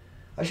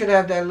 I should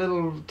have that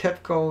little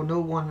Tevko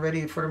new one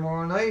ready for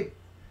tomorrow night.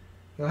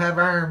 You'll have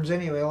arms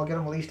anyway. I'll get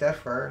them at least that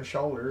far, and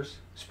shoulders.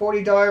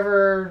 Sporty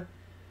Diver.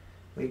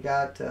 We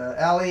got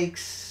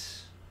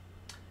Alex.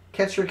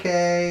 Ketcher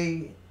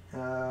K.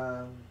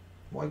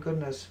 My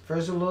goodness.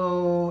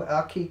 Verzalo.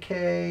 Alki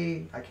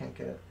K. I can't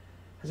get it.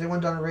 Has anyone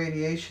done a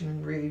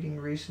radiation reading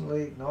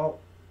recently? No.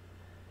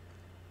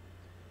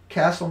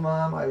 Castle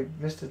Mom, I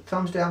missed it.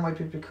 Thumbs down might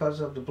be because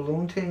of the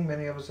balloon thing.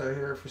 Many of us are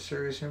here for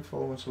serious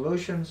info and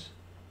solutions.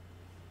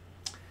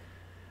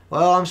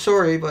 Well, I'm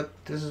sorry, but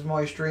this is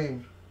my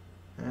stream,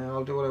 and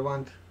I'll do what I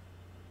want.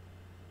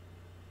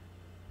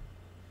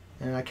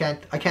 And I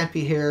can't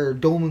be here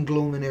doom and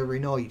glooming every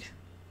night.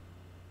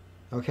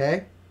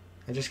 Okay?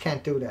 I just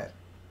can't do that.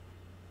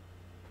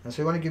 And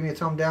so you want to give me a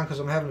thumb down because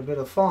I'm having a bit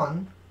of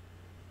fun,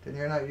 then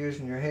you're not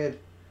using your head.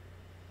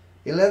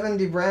 11,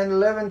 DeBrand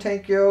 11,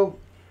 thank you.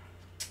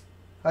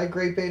 Hi,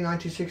 Great Bay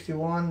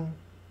 1961.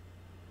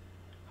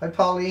 Hi,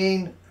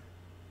 Pauline.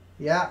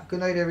 Yeah, good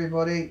night,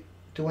 everybody.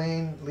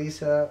 Dwayne,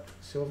 Lisa,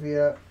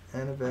 Sylvia,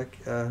 Anna Beck.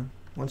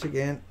 Once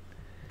again,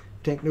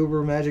 thank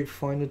Nuber Magic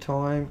for finding the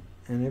time.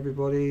 And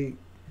everybody,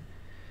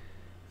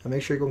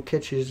 make sure you go and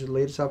catch his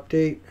latest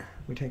update.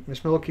 We thank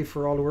Miss Milky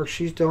for all the work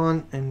she's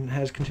done and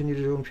has continued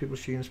to do and people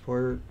she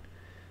inspired.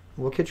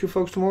 We'll catch you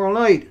folks tomorrow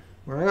night.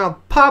 We're going to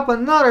pop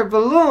another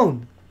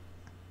balloon.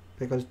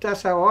 Because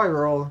that's how I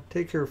roll.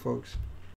 Take care, folks.